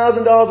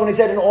 $10,000 when he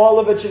said and all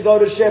of it should go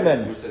to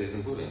Shimon. Who said he's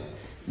including it?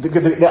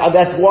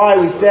 That's why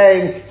we're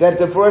saying that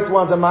the first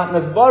one's a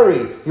matnas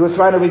bari. He was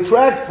trying to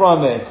retract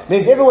from it.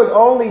 Means if it was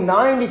only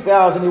 90,000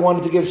 he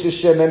wanted to give to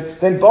Shimon,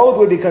 then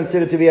both would be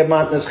considered to be a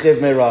matnas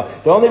chiv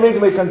meira. The only reason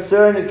we're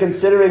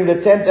considering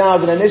the 10,000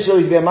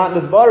 initially to be a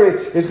matnas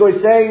bari is what he's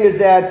saying is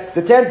that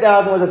the 10,000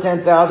 was a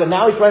 10,000.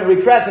 Now he's trying to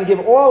retract and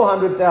give all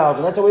 100,000.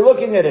 That's how we're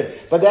looking at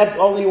it. But that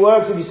only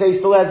works if you say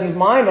he still has his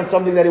mind on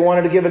something that he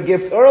wanted to give a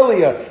gift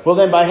earlier. Well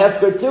then by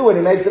hefker too, when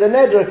he makes it a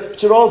neder, it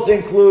should also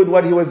include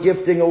what he was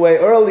gifting away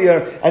earlier,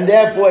 and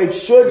therefore it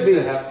should be.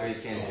 We said hefker,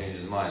 he can't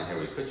change his mind. Here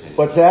we could change.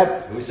 What's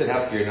that? We said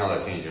hefker, you're not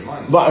allowed to change your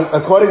mind. But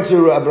according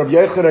to Rabbi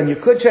Yochanan, you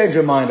could change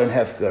your mind on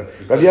hefker.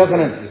 Rabbi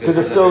Yochanan, because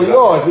it's still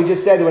yours. We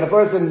just said that when a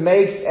person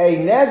makes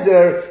a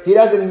neder, he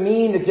doesn't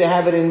mean to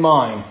have it in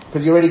mind,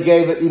 because you already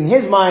gave it in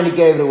his mind. He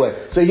gave it away.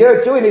 So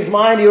here too, in his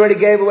mind, he already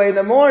gave away in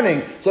the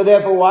morning. So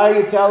therefore, why are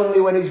you telling me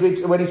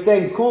when he's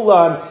saying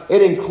kulan,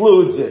 it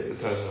includes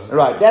it?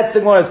 Right. That's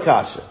the Gemara's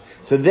kasha.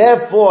 So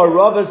therefore,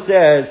 Rava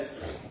says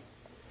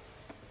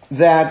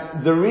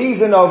that the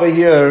reason over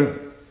here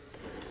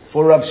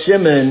for Rav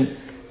Shimon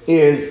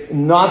is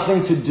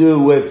nothing to do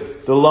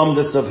with the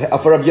lumdus of,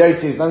 for Rav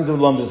Yossi, it's nothing to do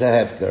with lumdus of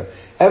hefker.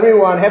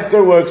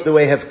 Hefker works the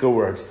way hefker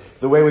works,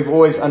 the way we've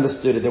always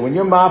understood it. That when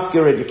you're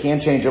mafker it, you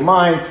can't change your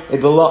mind,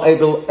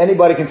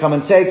 anybody can come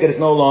and take it, it's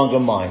no longer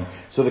mine.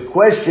 So the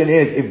question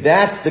is, if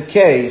that's the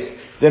case,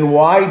 then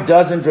why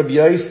doesn't Rav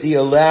Yossi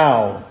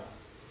allow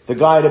the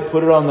guy to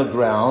put it on the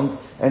ground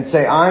and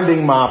say, I'm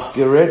being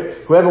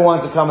mafkirit, whoever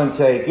wants to come and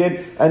take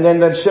it, and then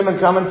let Shimon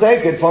come and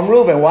take it from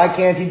Reuben. Why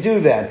can't he do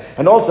that?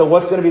 And also,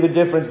 what's going to be the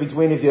difference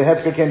between if the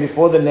hefker came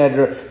before the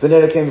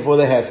neder came before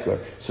the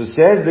hefker? So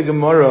says the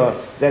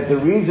Gemara that the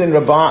reason why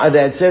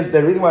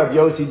Rav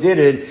Yossi did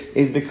it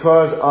is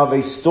because of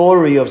a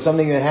story of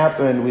something that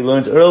happened, we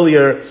learned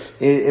earlier,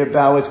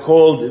 about, it's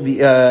called,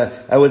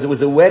 it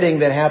was a wedding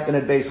that happened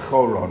at Beis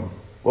Choron.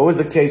 What was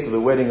the case of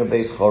the wedding of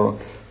Beis Choron?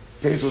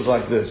 The case was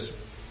like this,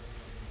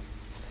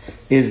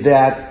 is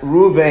that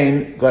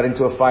Reuven got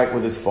into a fight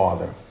with his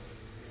father.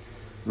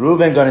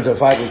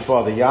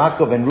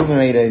 Yaakov, and Reuven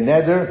made a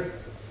neder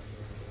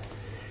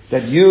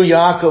that you,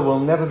 Yaakov, will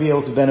never be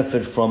able to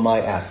benefit from my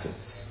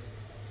assets.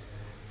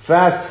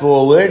 Fast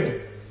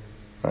forward,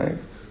 right?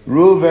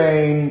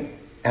 Reuven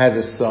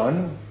has a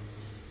son,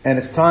 and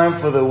it's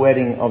time for the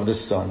wedding of the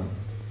son.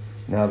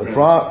 Now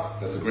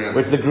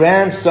it's the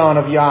grandson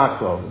of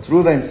Yaakov. It's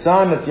Reuven's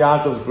son, it's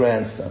Yaakov's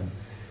grandson.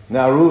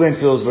 Now Reuven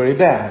feels very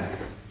bad,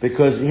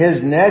 because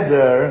his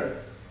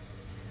neder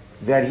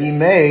that he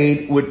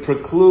made would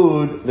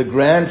preclude the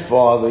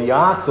grandfather,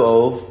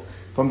 Yaakov,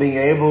 from being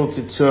able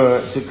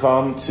to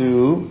come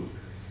to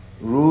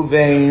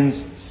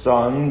Reuven's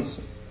son's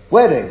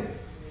wedding.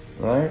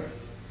 Right?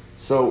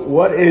 So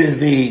what is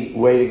the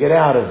way to get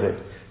out of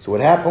it? So what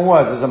happened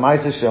was, there's a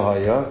Maisa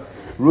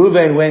Shahaya,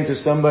 Reuven went to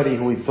somebody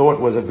who he thought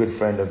was a good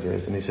friend of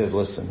his, and he says,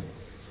 listen,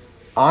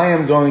 I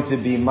am going to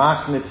be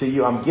makna to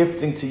you, I'm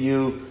gifting to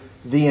you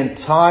the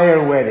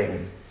entire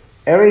wedding.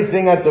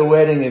 Everything at the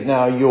wedding is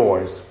now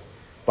yours.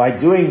 By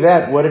doing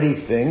that, what did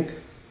he think?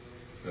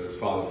 That his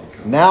father could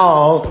come.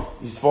 Now,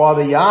 his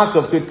father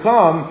Yaakov could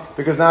come,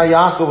 because now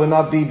Yaakov would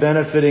not be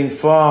benefiting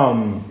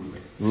from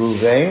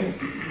Reuven,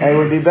 and he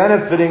would be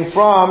benefiting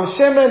from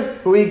Shimon,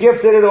 who he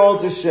gifted it all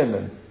to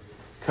Shimon.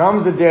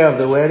 Comes the day of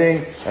the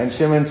wedding, and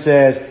Shimon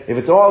says, if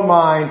it's all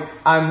mine,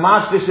 I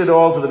makdish it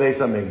all to the Beis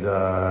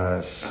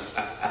HaMikdash.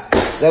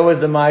 That was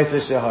the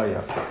Ma'aseh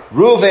Shehaya.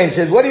 Reuven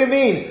says, what do you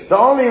mean? The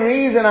only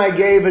reason I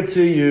gave it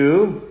to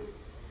you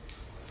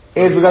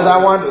is because I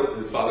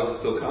want... His father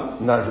would still come?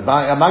 No,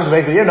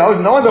 basically, no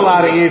one's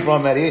allowed to eat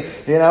from it.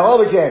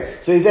 All we can.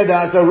 So he said,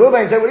 so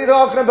Reuben said, what are you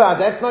talking about?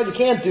 You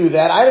can't do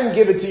that. I didn't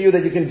give it to you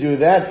that you can do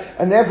that.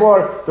 And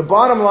therefore, the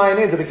bottom line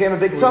is, it became a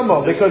big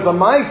tumble. Because the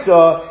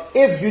Maisa,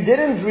 if you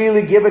didn't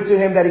really give it to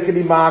him that he could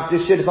be mocked,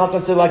 this shit, it's not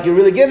considered like you're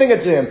really giving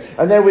it to him.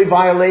 And then we're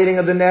violating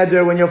of the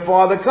neder when your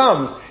father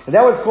comes. And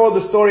that was called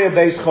the story of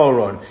Beis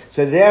Choron.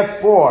 So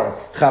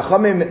therefore,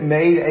 Chachamim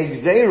made a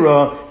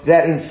gzeira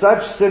that in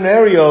such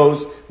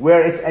scenarios,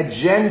 where it's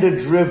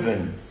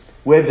agenda-driven,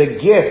 where the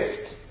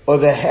gift or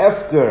the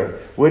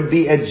hefker would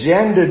be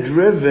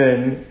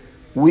agenda-driven,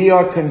 we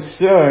are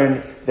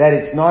concerned that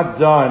it's not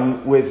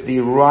done with the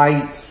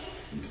right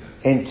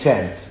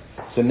intent.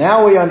 So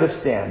now we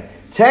understand.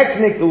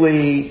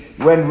 Technically,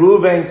 when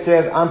Reuven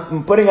says,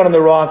 I'm putting it on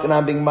the rock and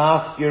I'm being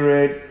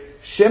masquerade,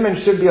 Shimon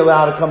should be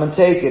allowed to come and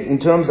take it in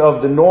terms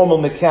of the normal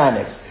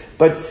mechanics.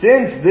 But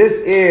since this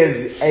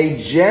is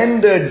a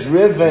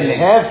gender-driven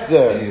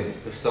hefker,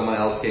 if someone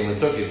else came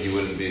and took it, you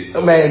wouldn't be.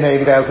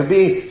 Maybe that could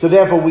be. So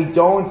therefore, we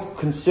don't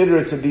consider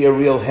it to be a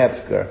real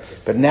hefker.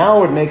 But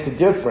now it makes a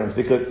difference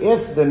because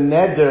if the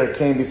neder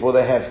came before the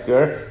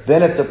hefker,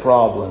 then it's a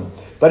problem.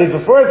 But if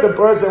first the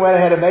person went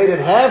ahead and made it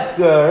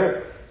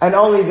hefker, and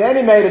only then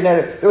he made it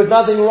neder, there was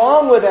nothing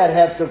wrong with that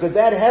hefker, because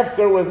that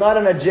hefker was not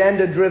an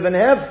agenda-driven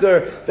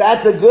hefker.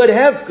 That's a good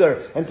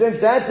hefker. And since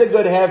that's a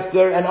good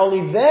hefker, and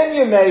only then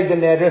you made the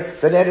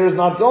neder is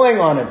not going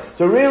on it.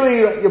 So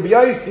really,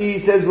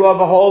 Yosi says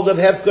Rava holds of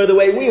hefker the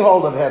way we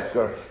hold of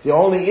hefker. The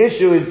only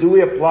issue is, do we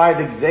apply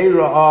the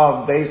gzeira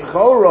of Beis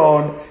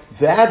Choron?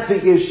 That's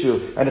the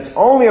issue. And it's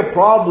only a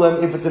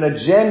problem if it's an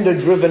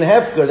agenda-driven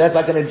hefker. That's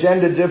like an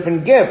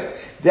agenda-driven gift.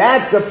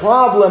 That's a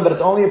problem, but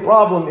it's only a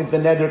problem if the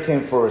neder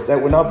came first.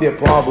 That would not be a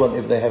problem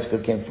if the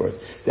hefker came first.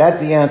 That's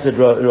the answer.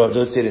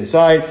 Let's see it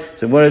inside.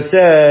 So when it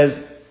says,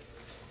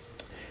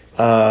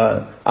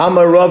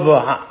 Amar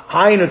Rava,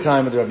 Hainu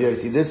time with Rav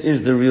Yosi. This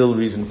is the real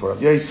reason for Rav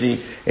Yosi.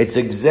 It's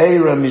a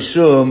gzeira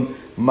mishum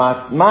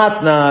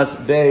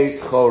matnas Beis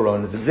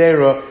Choron. It's a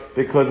gzeira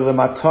because of the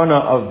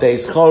matana of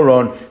Beis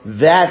Choron.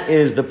 That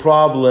is the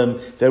problem,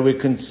 that we're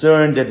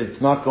concerned that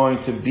it's not going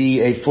to be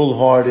a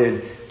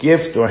full-hearted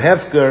gift or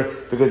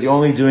hefker because you're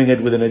only doing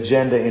it with an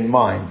agenda in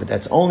mind. But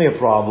that's only a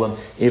problem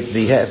if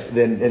the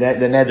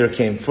neder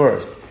came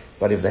first.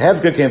 But if the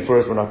hefker came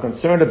first, we're not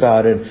concerned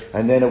about it,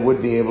 and then it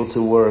would be able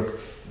to work,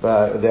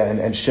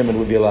 and Shimon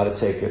would be allowed to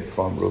take it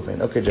from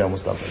Reuben. Okay, John,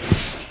 we'll stop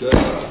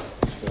it.